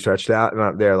you really stretched it out.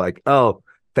 And they're like, oh,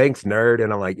 thanks, nerd.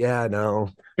 And I'm like, yeah, no,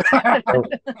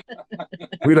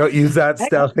 we don't use that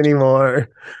stuff anymore.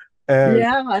 And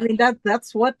yeah, I mean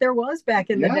that's what there was back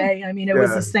in the day. I mean, it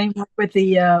was the same with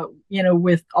the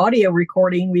with audio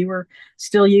recording. We were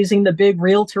still using the big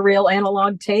reel-to-reel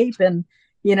analog tape, and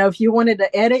if you wanted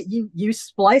to edit, you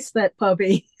splice that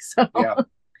puppy. So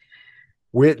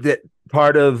with that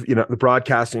part of the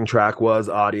broadcasting track was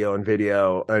audio and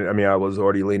video. I mean, I was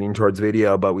already leaning towards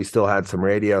video, but we still had some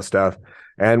radio stuff.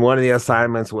 And one of the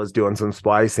assignments was doing some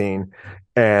splicing,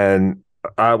 and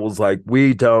I was like,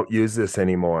 we don't use this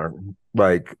anymore.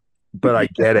 Like, but I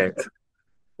get it.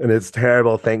 And it's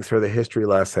terrible. Thanks for the history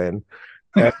lesson.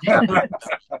 They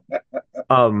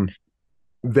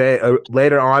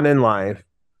later on in life,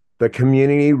 the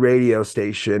community radio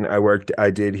station I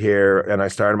did here, and I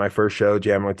started my first show,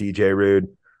 Jamming with DJ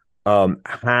Rude,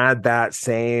 had that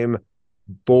same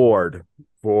board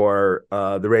for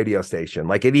the radio station.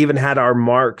 Like, it even had our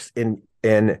marks in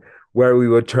where we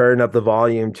would turn up the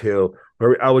volume to.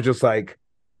 Where I was just like,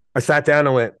 I sat down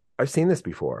and went, I've seen this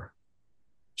before.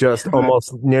 Just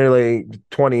almost nearly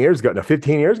 20 years ago. No,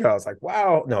 15 years ago. I was like,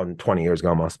 wow. No, 20 years ago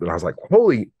almost. But I was like,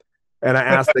 holy. And I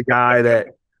asked the guy that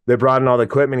brought in all the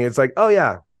equipment. It's like, oh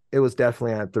yeah, it was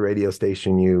definitely at the radio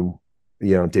station you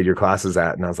did your classes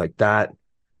at. And I was like, that's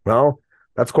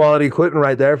quality equipment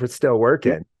right there if it's still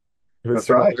working. That's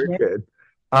right.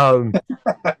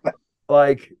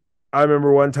 Like, I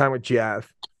remember one time with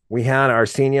Jeff, we had our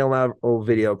senior level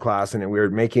video class, and we were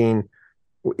making,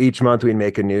 each month we'd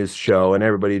make a news show and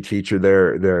everybody would feature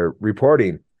their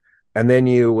reporting. And then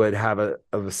you would have a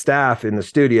staff in the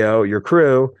studio, your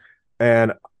crew,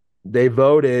 and they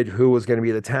voted who was going to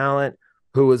be the talent,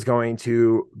 who was going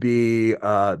to be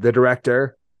the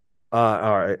director,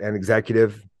 or an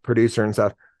executive producer and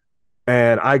stuff.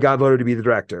 And I got voted to be the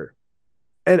director.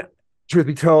 And truth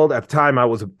be told, at the time, I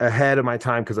was ahead of my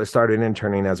time because I started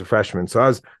interning as a freshman. So I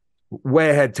was way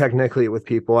ahead technically with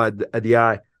people at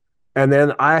DI. And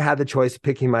then I had the choice of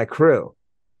picking my crew.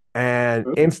 And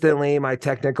instantly, my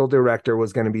technical director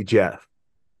was going to be Jeff,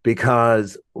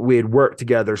 because we had worked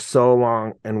together so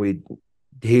long, and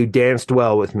he danced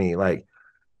well with me. Like,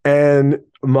 and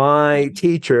my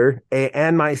teacher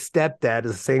and my stepdad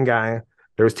is the same guy.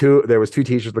 There was two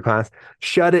teachers in the class,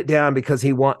 shut it down because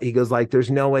he goes like,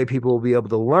 there's no way people will be able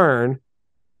to learn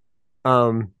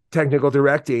technical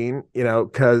directing,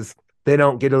 because they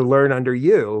don't get to learn under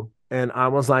you. And I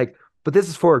was like, but this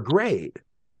is for a grade.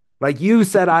 Like, you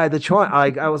said I had the choice.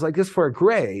 I was like, this is for a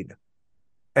grade.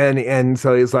 And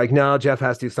so he's like, no, Jeff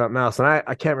has to do something else. And I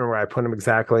can't remember where I put him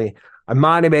exactly. I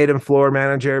might have made him floor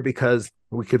manager because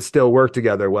we could still work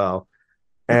together well.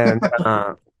 And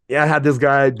I had this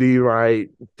guy be my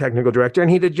technical director, and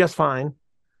he did just fine.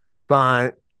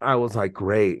 But I was like,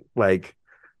 great. Like,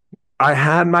 I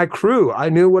had my crew. I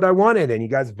knew what I wanted, and you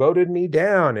guys voted me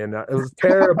down, and it was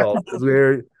terrible because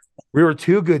we were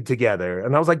too good together.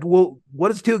 And I was like, well,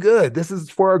 what is too good? This is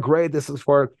for a grade. This is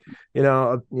for,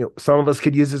 some of us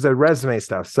could use this as resume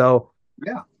stuff. So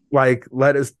yeah, like,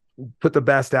 let us put the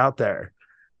best out there.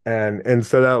 And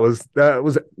so that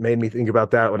was made me think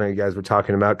about that when you guys were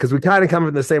talking about, because we kind of come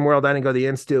from the same world. I didn't go to the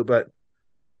institute, but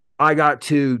I got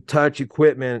to touch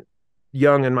equipment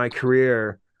young in my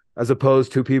career, as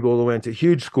opposed to people who went to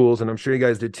huge schools, and I'm sure you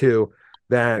guys did too,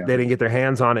 that they didn't get their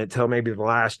hands on it till maybe the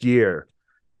last year.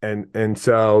 And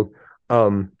so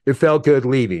it felt good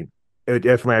leaving. It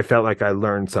definitely, I felt like I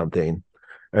learned something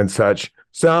and such.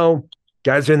 So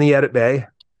guys are in the edit bay,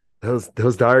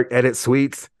 those dark edit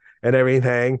suites and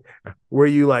everything. Were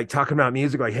you like talking about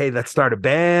music, like, hey, let's start a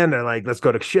band, or like, let's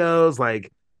go to shows?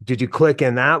 Like, did you click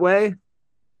in that way?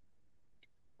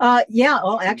 Yeah,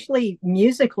 well, actually,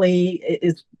 musically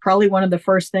is probably one of the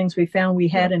first things we found we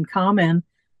had in common.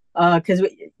 Because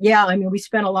we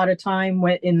spent a lot of time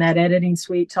in that editing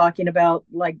suite talking about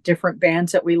like different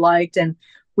bands that we liked, and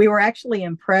we were actually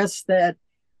impressed that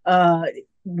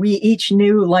we each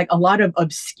knew like a lot of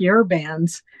obscure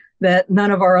bands that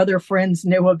none of our other friends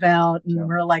knew about, and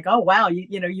we're like, oh wow,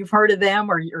 you've heard of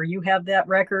them, or you have that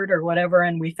record or whatever.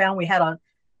 And we found we had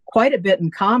quite a bit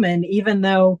in common, even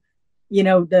though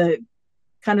the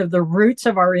kind of the roots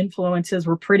of our influences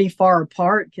were pretty far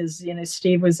apart, because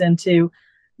Steve was into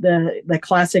the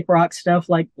classic rock stuff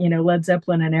like Led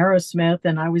Zeppelin and Aerosmith,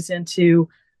 and I was into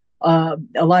a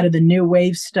lot of the new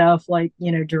wave stuff like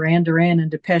Duran Duran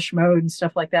and Depeche Mode and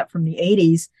stuff like that from the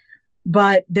 80s.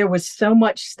 But there was so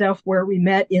much stuff where we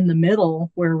met in the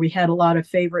middle, where we had a lot of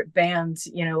favorite bands,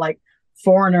 like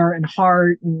Foreigner and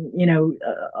Heart, and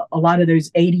a lot of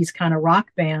those 80s kind of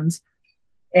rock bands.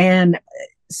 And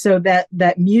so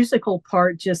that musical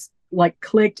part just like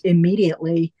clicked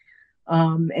immediately.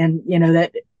 And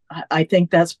that I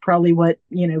think that's probably what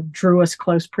drew us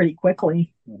close pretty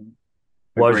quickly.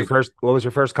 What was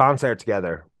your first concert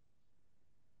together?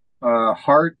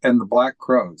 Heart and the Black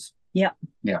Crows. Yeah.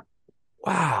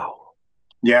 Wow.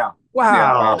 Yeah.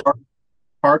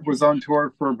 Hart was on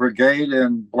tour for Brigade,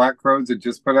 and Black Crows had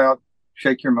just put out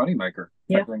 "Shake Your Moneymaker."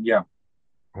 Yeah. Yeah.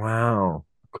 Wow.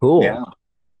 Cool. Yeah.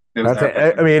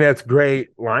 I mean, it's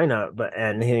great lineup, but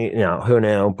who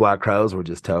knew Black Crows would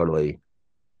just totally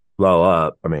blow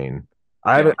up. I mean,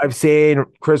 I've seen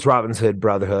Chris Robin's Hood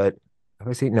Brotherhood. Have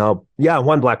I seen? No. Yeah,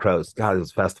 one Black Crows. God, it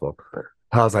was a festival.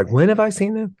 I was like, when have I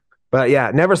seen them? But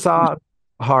yeah, never saw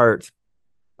Heart.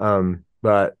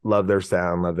 But love their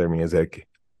sound, love their music.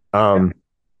 But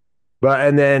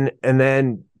and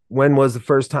then when was the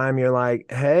first time you're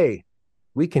like, hey,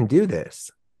 we can do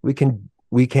this? We can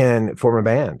form a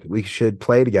band. We should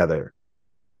play together.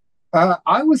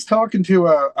 I was talking to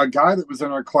a guy that was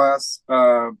in our class.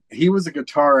 He was a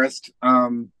guitarist.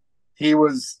 He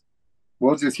was,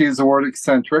 we'll just use the word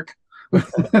eccentric.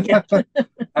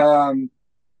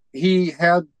 He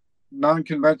had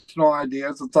non-conventional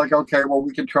ideas. It's like, okay, well,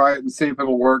 we can try it and see if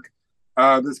it'll work.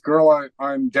 This girl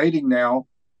I'm dating now,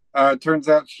 turns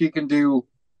out she can do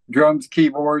drums,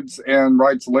 keyboards, and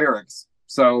writes lyrics.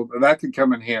 So that could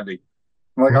come in handy.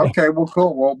 I'm like, okay, well,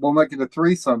 cool. We'll make it a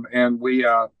threesome. And we,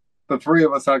 the three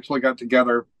of us actually got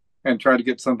together and tried to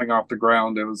get something off the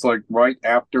ground. It was like right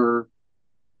after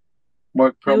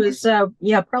it was,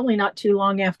 probably not too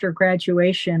long after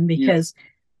graduation, because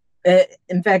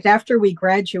in fact, after we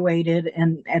graduated,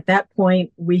 and at that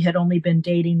point we had only been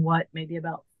dating, maybe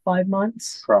about 5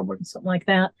 months, probably something like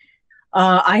that.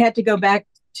 I had to go back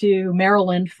to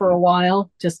Maryland for a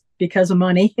while just because of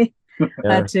money.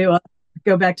 I had to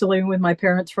go back to living with my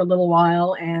parents for a little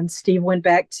while, and Steve went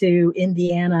back to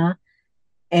Indiana.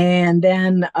 And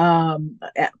then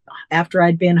after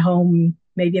I'd been home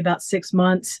maybe about 6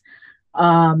 months,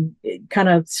 it kind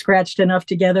of scratched enough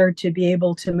together to be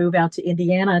able to move out to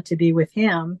Indiana to be with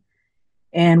him.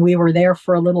 And we were there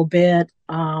for a little bit.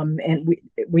 And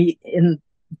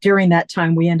during that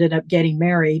time, we ended up getting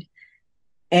married.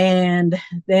 And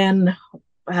then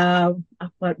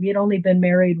we had only been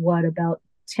married, about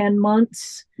 10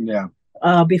 months? Yeah.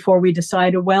 Before we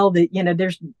decided,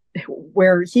 there's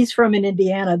where he's from in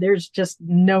Indiana, there's just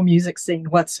no music scene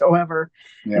whatsoever.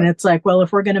 Yeah. And it's like, well,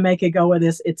 if we're going to make a go of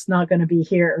this, it's not going to be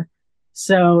here.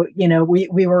 So,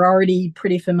 we were already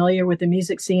pretty familiar with the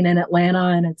music scene in Atlanta,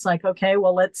 and it's like, okay,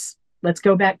 well, let's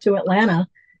go back to Atlanta.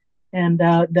 And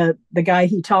the guy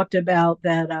he talked about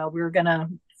that we were going to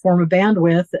form a band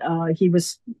with, he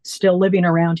was still living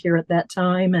around here at that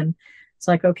time. And it's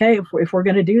like, okay, if we're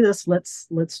going to do this, let's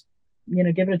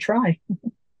give it a try.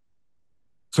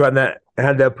 So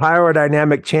had the power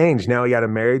dynamic changed. Now we got a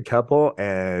married couple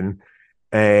and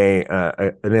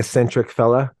an eccentric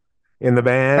fella in the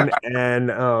band. And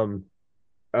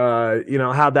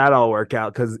how'd that all work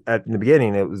out? Because at the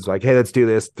beginning it was like, hey, let's do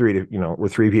this. We're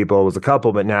three people. It was a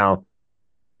couple, but now,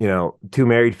 two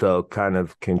married folk kind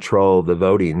of control the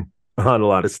voting on a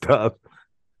lot of stuff.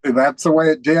 That's the way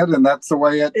it did, and that's the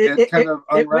way it kind of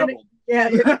unraveled.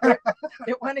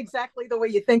 It went exactly the way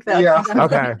you think that. Yeah.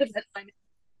 Okay.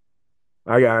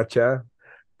 I gotcha.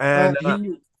 And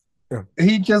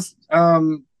he just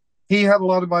he had a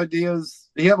lot of ideas.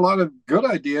 He had a lot of good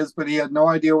ideas, but he had no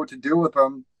idea what to do with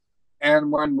them.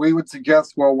 And when we would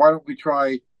suggest, well, why don't we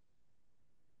try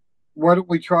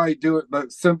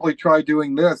simply try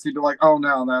doing this, he'd be like, oh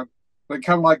no. But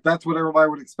kind of like, that's what everybody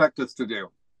would expect us to do.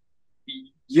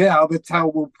 Yeah, that's how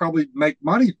we'll probably make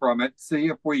money from it. See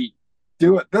if we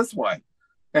do it this way.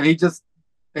 And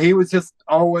he was just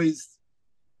always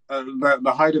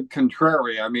the height of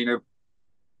contrary. I mean,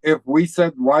 if we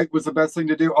said right was the best thing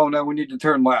to do, oh no, we need to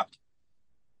turn left.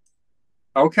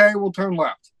 Okay, we'll turn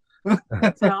left. And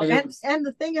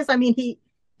the thing is, I mean,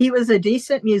 he was a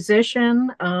decent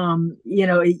musician.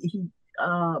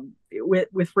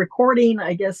 With recording,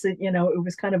 I guess it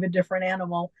was kind of a different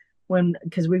animal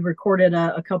because we recorded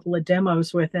a couple of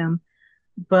demos with him.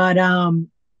 But I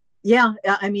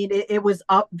mean, it was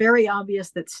very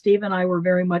obvious that Steve and I were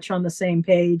very much on the same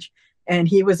page, and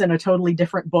he was in a totally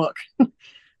different book.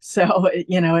 So, it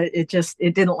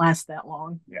didn't last that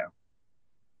long. Yeah.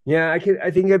 Yeah, I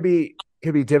think it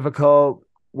could be difficult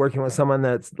working with someone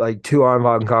that's like too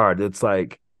avant-garde. It's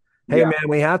like, hey man,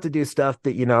 we have to do stuff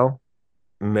that,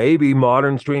 maybe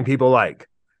modern stream people like.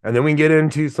 And then we can get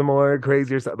into some more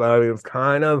crazier stuff. But I mean, it's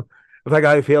like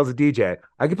how he feels a DJ.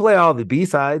 I could play all the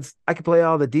B-sides. I could play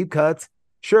all the deep cuts.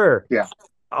 Sure. Yeah.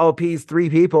 appease 3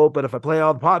 people, but if I play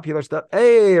all the popular stuff,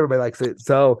 hey, everybody likes it.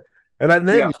 So, and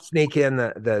then you sneak in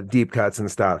the deep cuts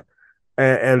and stuff.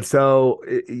 And so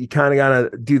you kind of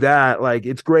got to do that. Like,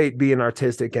 it's great being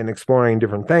artistic and exploring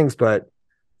different things, but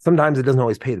sometimes it doesn't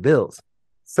always pay the bills.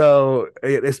 So,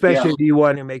 especially if you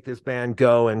want to make this band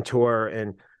go and tour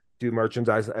and do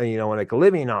merchandise, and make a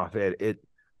living off it,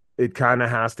 it kind of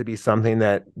has to be something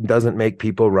that doesn't make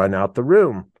people run out the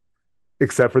room,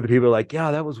 except for the people like,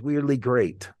 yeah, that was weirdly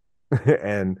great.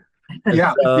 and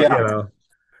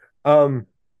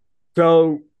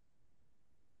so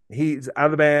he's out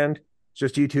of the band,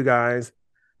 just you 2 guys.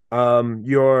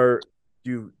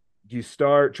 You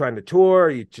start trying to tour,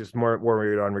 you just more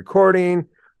worried on recording,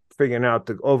 figuring out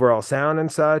the overall sound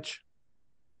and such?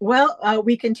 Well,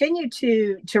 we continued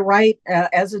to write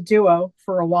as a duo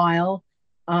for a while,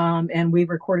 and we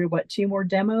recorded 2 more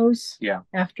demos.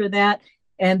 After that,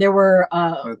 and there were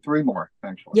 3 more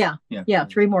actually.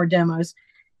 3 more demos,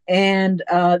 and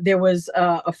there was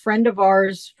a friend of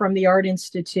ours from the Art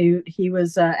Institute. He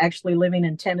was actually living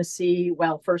in Tennessee,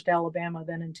 first Alabama,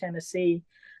 then in Tennessee,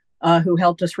 who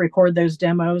helped us record those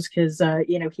demos because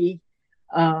he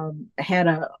had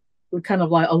a kind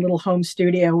of like a little home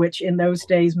studio, which in those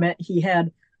days meant he had,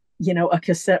 a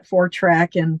cassette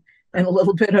 4-track and a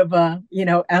little bit of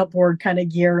outboard kind of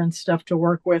gear and stuff to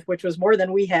work with, which was more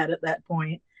than we had at that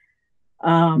point.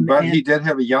 But he did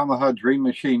have a Yamaha Dream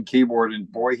Machine keyboard, and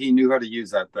boy, he knew how to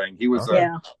use that thing. He was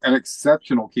an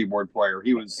exceptional keyboard player.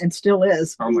 He was, and still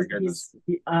is. Oh my goodness.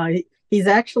 He's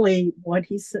actually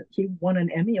he won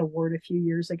an Emmy Award a few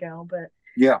years ago, but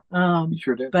he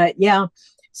sure did. But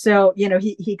so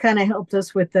he kind of helped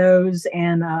us with those,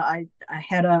 and I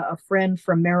had a friend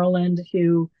from Maryland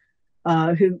who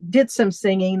did some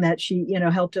singing that she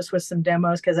helped us with some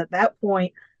demos, because at that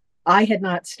point I had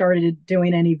not started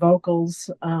doing any vocals.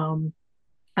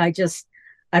 I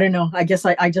don't know. I guess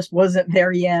I just wasn't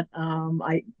there yet.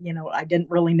 I didn't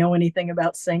really know anything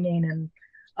about singing, and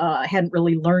I hadn't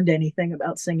really learned anything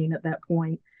about singing at that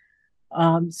point.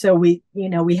 So we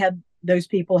had those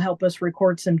people help us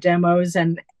record some demos.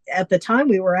 And at the time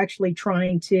we were actually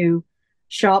trying to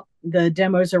shop the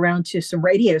demos around to some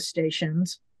radio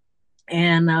stations.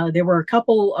 And there were a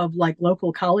couple of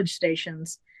local college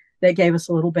stations that gave us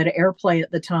a little bit of airplay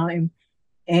at the time.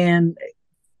 And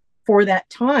for that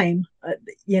time,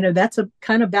 that's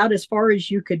kind of about as far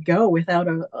as you could go without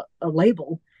a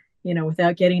label,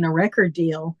 without getting a record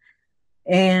deal.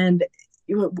 And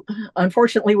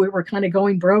unfortunately, we were kind of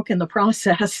going broke in the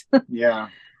process.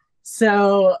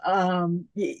 So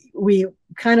we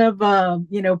kind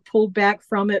of, pulled back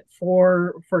from it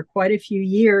for quite a few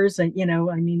years.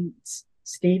 And,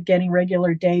 Steve getting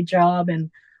regular day job, and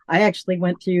I actually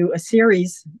went through a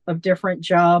series of different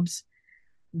jobs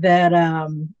that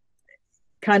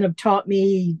kind of taught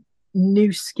me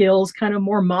new skills, kind of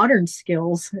more modern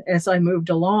skills as I moved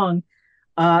along.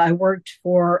 I worked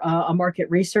for a market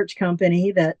research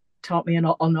company that taught me an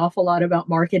awful lot about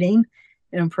marketing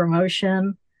and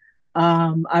promotion.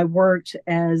 I worked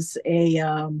as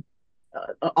a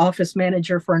office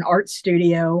manager for an art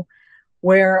studio,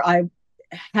 where I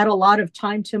had a lot of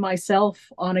time to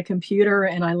myself on a computer,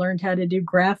 and I learned how to do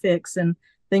graphics and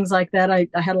things like that. I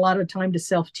had a lot of time to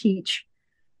self-teach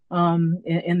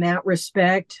in that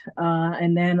respect.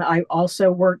 And then I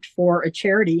also worked for a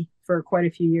charity for quite a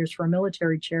few years, for a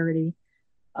military charity.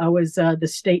 I was the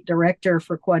state director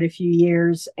for quite a few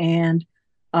years, and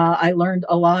I learned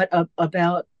a lot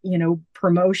about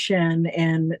promotion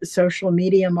and social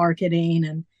media marketing.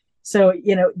 And so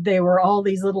there were all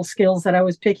these little skills that I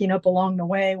was picking up along the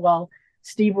way while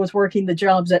Steve was working the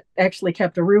jobs that actually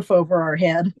kept a roof over our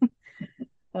head.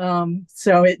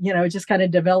 So it just kind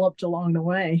of developed along the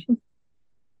way.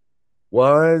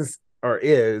 Was or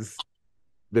is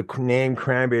the name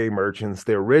Cranberry Merchants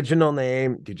the original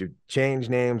name? Did you change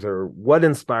names, or what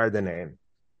inspired the name?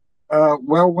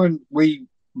 Well, when we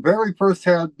very first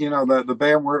had, the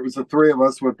band where it was the 3 of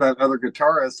us with that other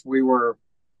guitarist,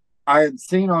 I had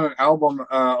seen on an album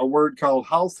a word called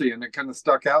Halsey, and it kind of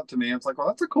stuck out to me. It's like, well,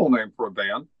 that's a cool name for a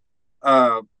band.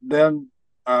 Then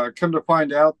come to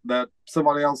find out that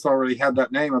somebody else already had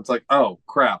that name. It's like, oh,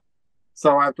 crap.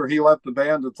 So after he left the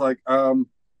band, it's like,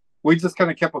 we just kind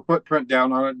of kept a footprint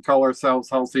down on it and call ourselves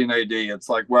Halsey and AD. It's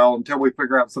like, well, until we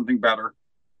figure out something better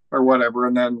or whatever.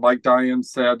 And then, like Dianne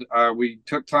said, we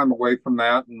took time away from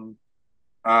that, and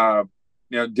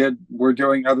we're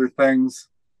doing other things.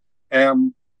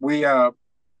 And we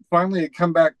finally had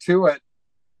come back to it,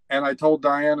 and I told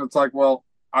Dianne, it's like, well,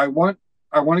 I want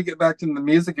to get back to the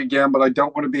music again, but I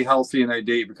don't want to be Halsey and AD,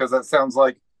 because that sounds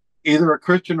like either a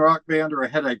Christian rock band or a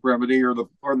headache remedy, or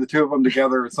the two of them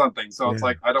together or something. So it's Yeah.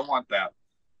 like, I don't want that.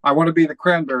 I want to be the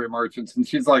Cranberry Merchants. And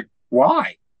she's like,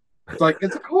 why? It's like,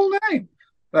 it's a cool name.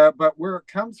 But where it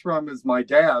comes from is my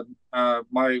dad,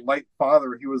 my late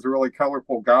father. He was a really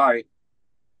colorful guy,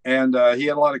 and he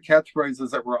had a lot of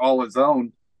catchphrases that were all his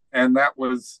own. And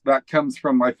that comes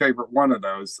from my favorite one of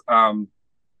those.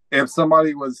 If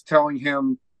somebody was telling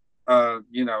him, a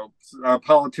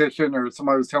politician or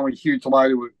somebody was telling a huge lie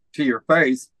to your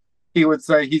face, he would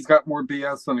say he's got more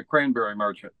BS than a cranberry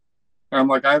merchant. And I'm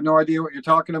like, I have no idea what you're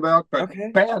talking about, but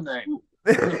okay. Bad name.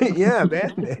 Yeah,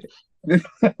 bad name.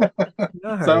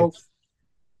 Nice.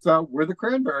 So we're the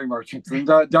Cranberry Merchants. And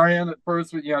Dianne at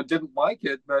first, didn't like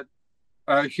it, but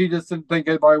she just didn't think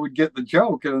anybody would get the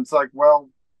joke. And it's like, well,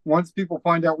 once people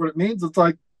find out what it means, it's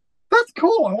like, that's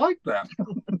cool. I like that.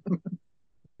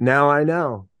 Now I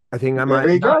know. I think I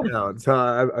might know.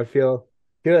 So I feel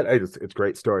good. It's a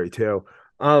great story too.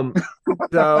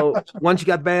 So once you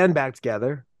got the band back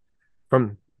together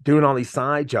from doing all these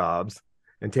side jobs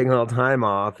and taking all the time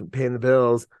off and paying the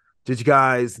bills, did you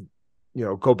guys,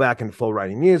 go back into full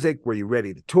writing music? Were you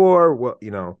ready to tour? What,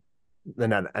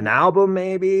 an album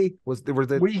maybe?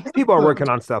 People are working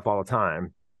on stuff all the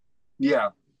time. Yeah.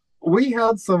 We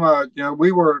had some,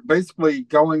 we were basically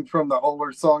going from the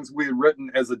older songs we had written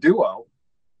as a duo.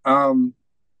 I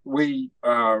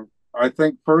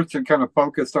think first had kind of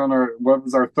focused on what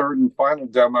was our third and final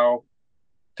demo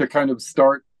to kind of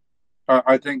start,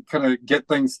 I think, kind of get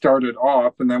things started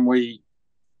off. And then we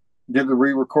did the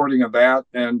re-recording of that.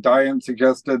 And Dianne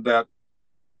suggested that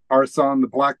our song, The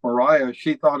Black Mariah,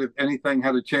 she thought if anything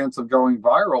had a chance of going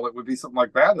viral, it would be something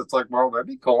like that. It's like, well, that'd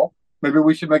be cool. Maybe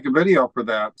we should make a video for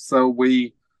that. So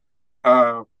we,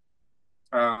 I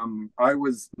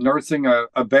was nursing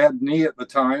a bad knee at the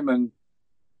time, and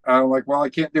like, well, I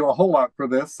can't do a whole lot for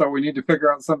this, so we need to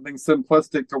figure out something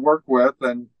simplistic to work with.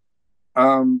 And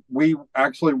we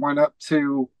actually went up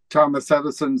to Thomas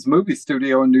Edison's movie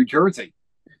studio in New Jersey,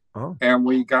 and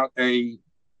we got a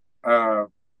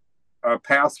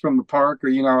pass from the park, or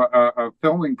a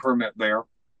filming permit there.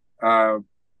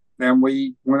 And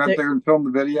we went up there and filmed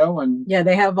the video. And yeah,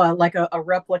 they have a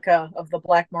replica of the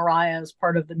Black Mariah as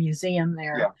part of the museum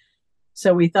there. Yeah.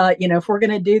 So we thought, if we're going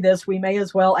to do this, we may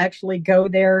as well actually go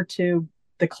there to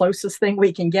the closest thing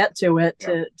we can get to it,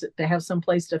 to have some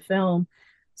place to film.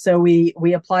 So we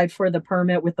applied for the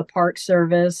permit with the Park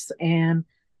Service and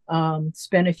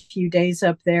spent a few days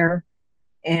up there,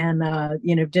 and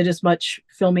did as much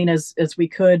filming as we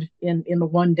could in the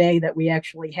one day that we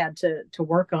actually had to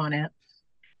work on it.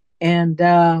 And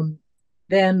then,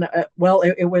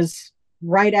 it was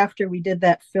right after we did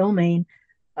that filming,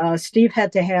 Steve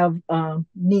had to have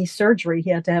knee surgery. He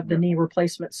had to have the knee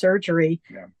replacement surgery.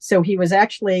 Yeah. So he was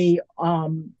actually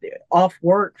off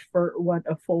work for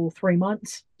a full 3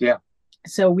 months. Yeah.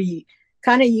 So we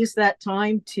kind of used that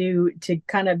time to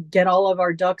kind of get all of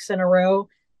our ducks in a row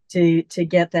to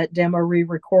get that demo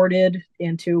re-recorded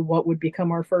into what would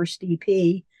become our first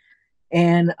EP.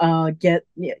 And get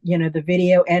the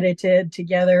video edited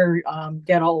together,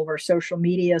 get all of our social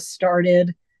media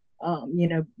started,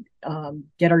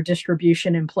 get our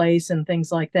distribution in place and things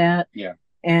like that. Yeah.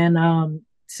 And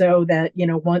so that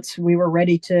once we were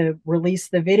ready to release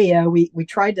the video, we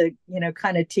tried to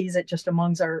kind of tease it just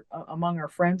among our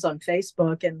friends on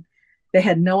Facebook, and they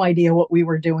had no idea what we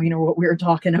were doing or what we were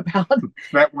talking about.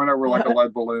 That went over like a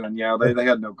lead balloon. Yeah, they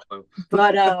had no clue.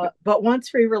 But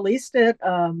once we released it,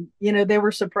 they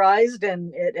were surprised,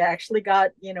 and it actually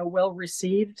got well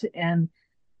received. And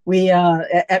we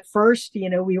at first,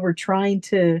 we were trying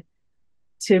to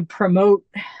promote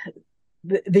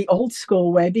the old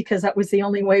school way, because that was the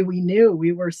only way we knew.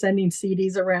 We were sending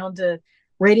CDs around to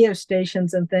radio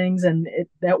stations and things, and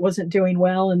that wasn't doing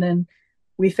well. And then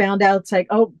we found out it's like,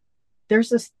 oh, there's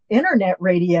this internet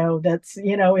radio that's,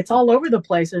 it's all over the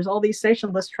place. There's all these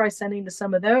stations. Let's try sending to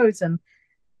some of those. And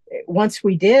once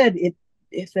we did,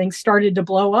 things started to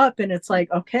blow up, and it's like,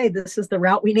 okay, this is the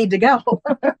route we need to go.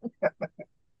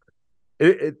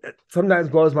 It sometimes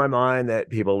blows my mind that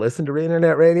people listen to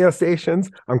internet radio stations.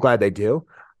 I'm glad they do.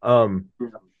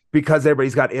 Because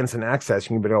everybody's got instant access.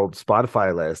 You can put an old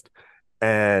Spotify list.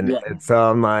 And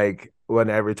so I'm like,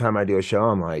 every time I do a show,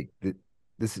 I'm like,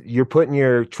 you're putting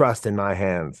your trust in my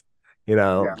hands,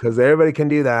 because everybody can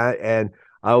do that. And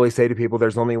I always say to people,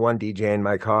 there's only one DJ in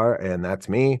my car, and that's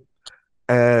me.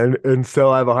 And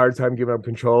so I have a hard time giving up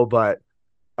control, but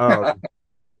but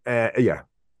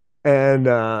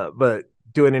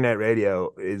doing internet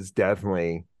radio is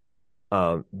definitely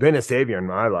been a savior in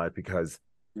my life, because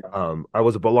I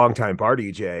was a long time bar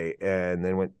DJ, and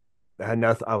then had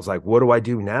nothing. I was like, what do I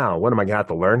do now? What am I gonna have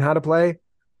to learn how to play?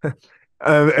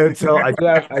 And so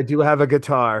I do have a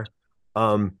guitar.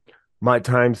 Um, my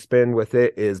time spent with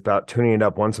it is about tuning it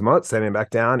up once a month, sending it back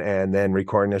down, and then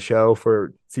recording a show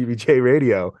for CBJ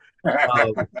Radio.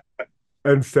 Um,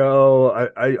 and so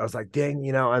I was like, dang,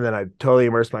 and then I totally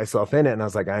immersed myself in it, and I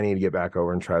was like, I need to get back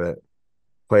over and try to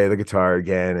play the guitar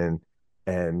again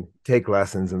and take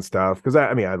lessons and stuff, because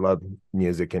I mean I love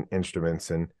music and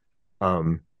instruments. And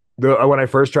when I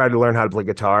first tried to learn how to play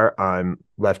guitar, I'm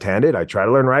left-handed. I try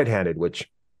to learn right-handed, which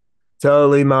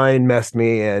totally mind messed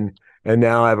me, and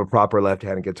now I have a proper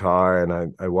left-handed guitar,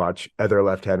 and I watch other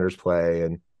left-handers play,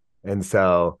 and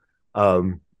so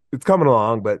it's coming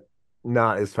along, but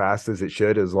not as fast as it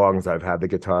should, as long as I've had the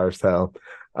guitar. So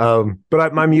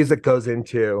my music goes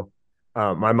into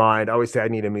my mind. I always say I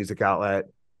need a music outlet,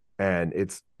 and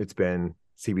it's been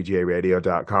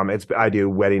cbjradio.com. I do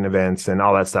wedding events and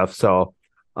all that stuff. So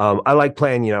I like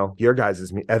playing, your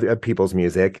guys' people's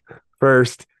music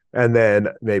first, and then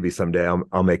maybe someday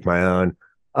I'll make my own.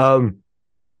 How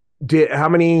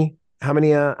many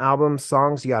albums,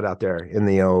 songs you got out there in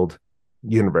the old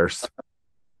universe?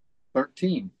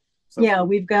 13. So. Yeah,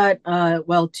 we've got 2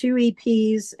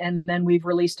 EPs, and then we've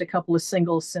released a couple of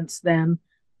singles since then,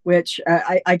 which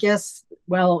I guess,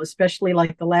 especially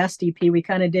like the last EP, we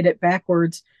kind of did it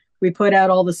backwards. We put out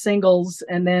all the singles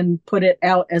and then put it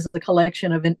out as a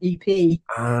collection of an EP.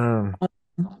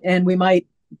 And we might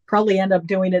probably end up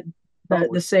doing it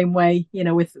the same way,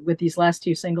 with these last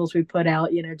 2 singles we put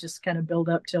out, just kind of build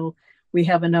up till we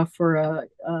have enough for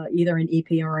either an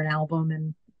EP or an album,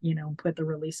 and, put the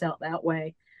release out that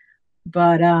way.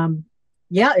 But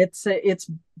it's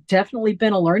definitely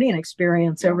been a learning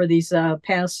experience over these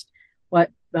past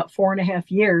about 4.5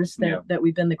 years that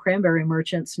we've been the Cranberry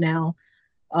Merchants now,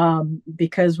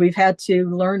 because we've had to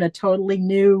learn a totally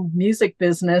new music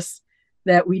business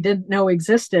that we didn't know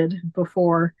existed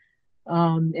before,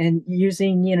 and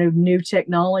using new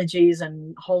technologies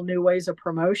and whole new ways of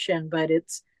promotion. But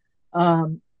it's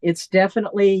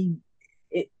definitely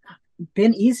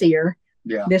been easier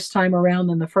this time around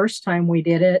than the first time we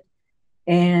did it.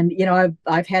 And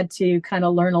I've had to kind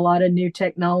of learn a lot of new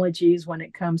technologies when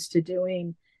it comes to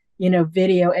doing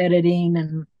video editing,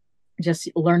 and just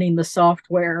learning the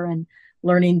software and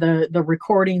learning the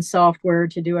recording software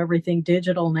to do everything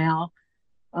digital now.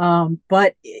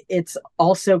 But it's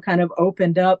also kind of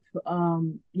opened up a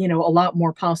lot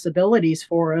more possibilities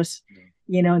for us.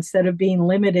 Instead of being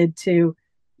limited to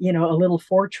a little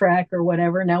 4-track or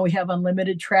whatever, now we have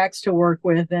unlimited tracks to work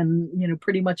with, and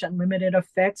pretty much unlimited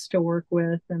effects to work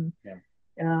with, and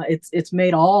it's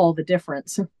made all the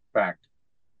difference. Fact.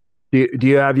 Do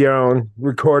you have your own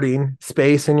recording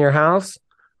space in your house,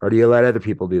 or do you let other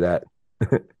people do that?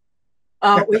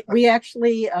 We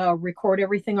actually record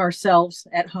everything ourselves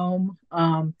at home.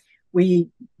 We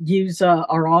use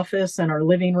our office and our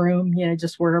living room,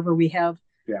 just wherever we have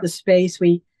the space.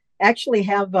 We actually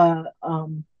have a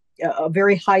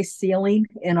very high ceiling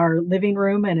in our living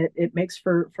room, and it makes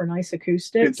for nice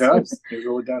acoustics. It does. It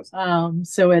really does.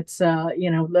 So it's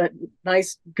the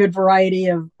nice, good variety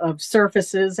of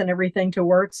surfaces and everything to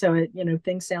work. So it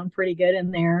things sound pretty good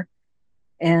in there,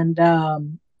 and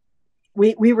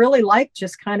we really like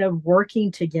just kind of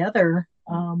working together,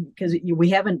 because we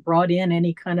haven't brought in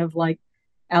any kind of like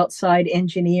outside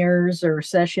engineers or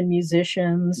session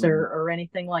musicians or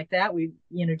anything like that. We've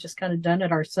just kind of done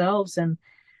it ourselves, and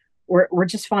we're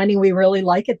just finding we really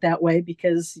like it that way,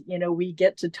 because we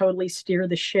get to totally steer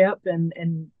the ship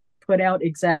and put out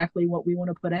exactly what we want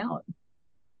to put out.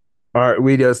 All right,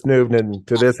 we just moved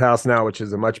into this house now, which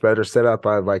is a much better setup.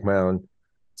 I have like my own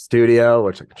studio,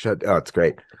 which I can shut. Oh, it's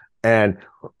great. But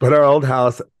our old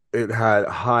house, it had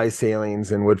high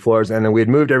ceilings and wood floors, and then we had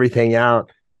moved everything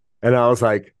out. And I was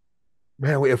like,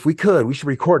 man, if we could, we should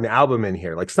record an album in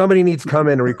here. Like, somebody needs to come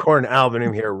in and record an album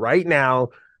in here right now.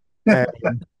 And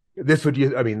this would,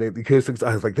 the acoustics,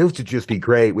 I was like, this would just be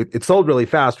great. It sold really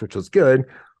fast, which was good.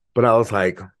 But I was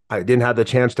like, I didn't have the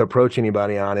chance to approach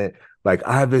anybody on it. Like,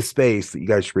 I have this space that you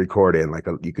guys should record in. Like,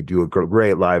 you could do a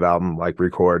great live album, like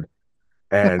record.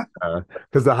 And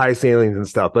because the high ceilings and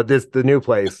stuff. But the new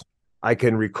place, I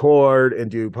can record and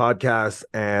do podcasts,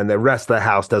 and the rest of the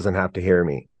house doesn't have to hear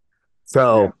me.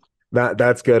 So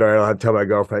that's good. Or I don't have to tell my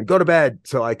girlfriend, go to bed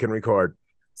so I can record.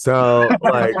 So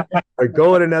like I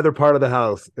go in another part of the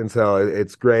house. And so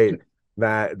it's great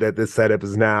that this setup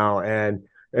is now. And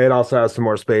it also has some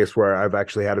more space where I've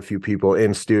actually had a few people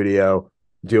in studio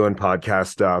doing podcast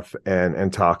stuff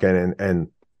and talking, and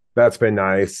that's been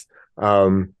nice.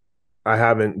 I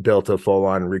haven't built a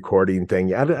full-on recording thing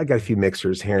yet. I got a few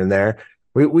mixers here and there.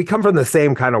 We come from the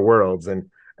same kind of worlds, and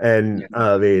And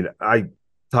I mean,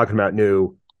 talking about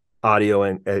new audio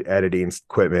and editing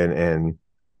equipment and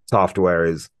software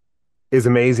is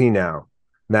amazing now.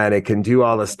 That it can do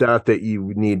all the stuff that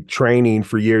you need training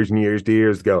for years and years to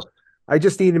years ago. I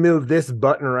just need to move this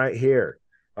button right here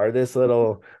or this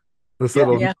little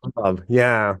knob.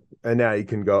 Yeah. And now you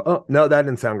can go, oh no, that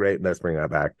didn't sound great. Let's bring that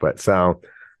back. But so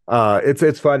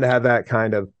it's fun to have that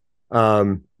kind of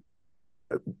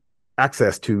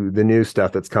access to the new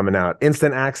stuff that's coming out.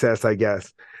 Instant access, I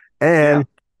guess. And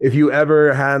if you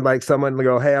ever had like someone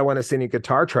go, hey, I want to send you a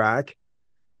guitar track,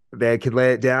 they could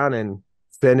lay it down and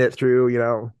send it through,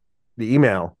 the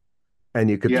email, and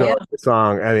you could throw the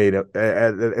song. I mean,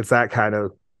 it's that kind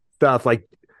of stuff. Like,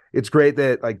 it's great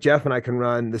that like Jeff and I can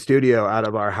run the studio out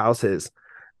of our houses,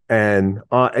 and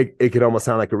it could almost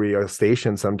sound like a radio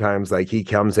station sometimes. Like, he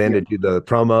comes in to do the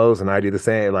promos, and I do the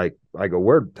same. Like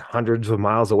we're hundreds of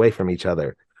miles away from each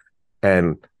other,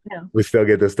 and we still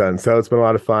get this done. So it's been a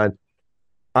lot of fun.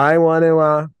 I want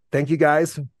to thank you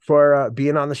guys for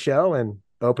being on the show and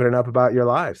opening up about your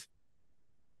lives.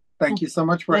 Thank you so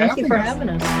much for having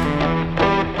us.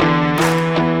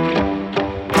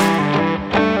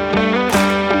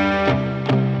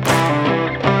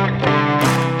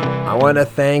 I want to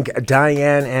thank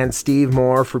Dianne and Steve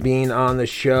Moore for being on the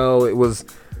show. It was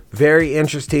very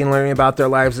interesting learning about their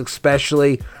lives,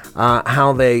 especially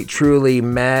how they truly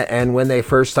met and when they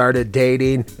first started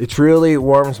dating. It truly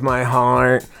warms my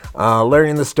heart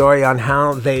learning the story on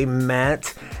how they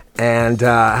met and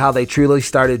how they truly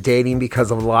started dating because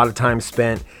of a lot of time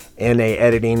spent in a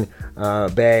editing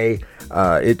bay.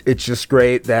 It's just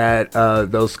great that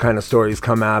those kind of stories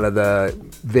come out of the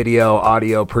video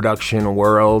audio production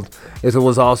world. It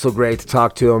was also great to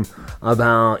talk to them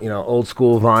about old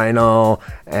school vinyl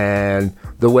and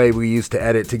the way we used to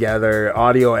edit together,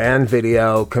 audio and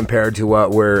video, compared to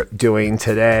what we're doing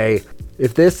today.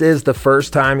 If this is the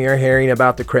first time you're hearing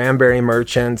about the Cranberry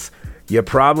Merchants, you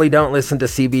probably don't listen to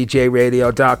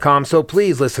cbjradio.com, so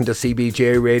please listen to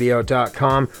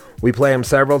cbjradio.com. We play them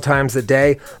several times a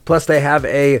day. Plus, they have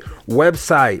a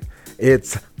website.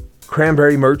 It's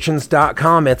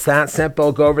cranberrymerchants.com. It's that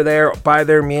simple. Go over there, buy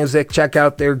their music, check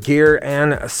out their gear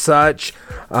and such.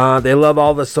 They love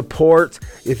all the support.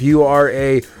 If you are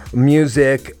a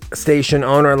music station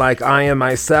owner like I am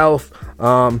myself,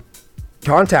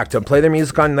 contact them, play their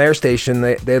music on their station.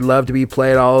 They'd love to be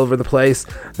played all over the place.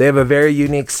 They have a very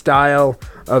unique style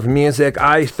of music.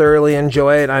 I thoroughly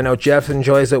enjoy it. I know Jeff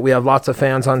enjoys it. We have lots of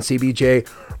fans on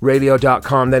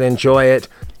cbjradio.com that enjoy it.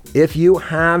 If you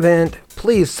haven't,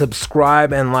 please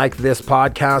subscribe and like this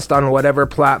podcast on whatever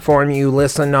platform you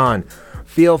listen on.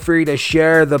 Feel free to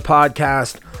share the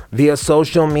podcast via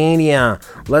social media.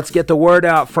 Let's get the word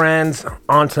out, friends.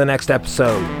 On to the next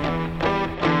episode.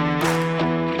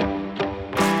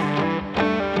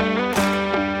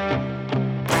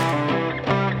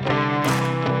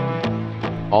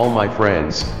 All my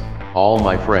friends, all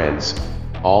my friends,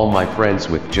 all my friends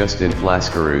with Justin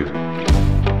Flaskerud.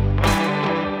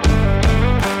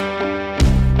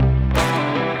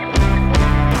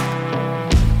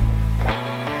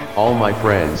 All my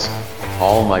friends,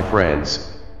 all my friends,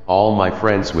 all my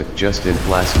friends with Justin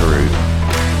Flaskerud.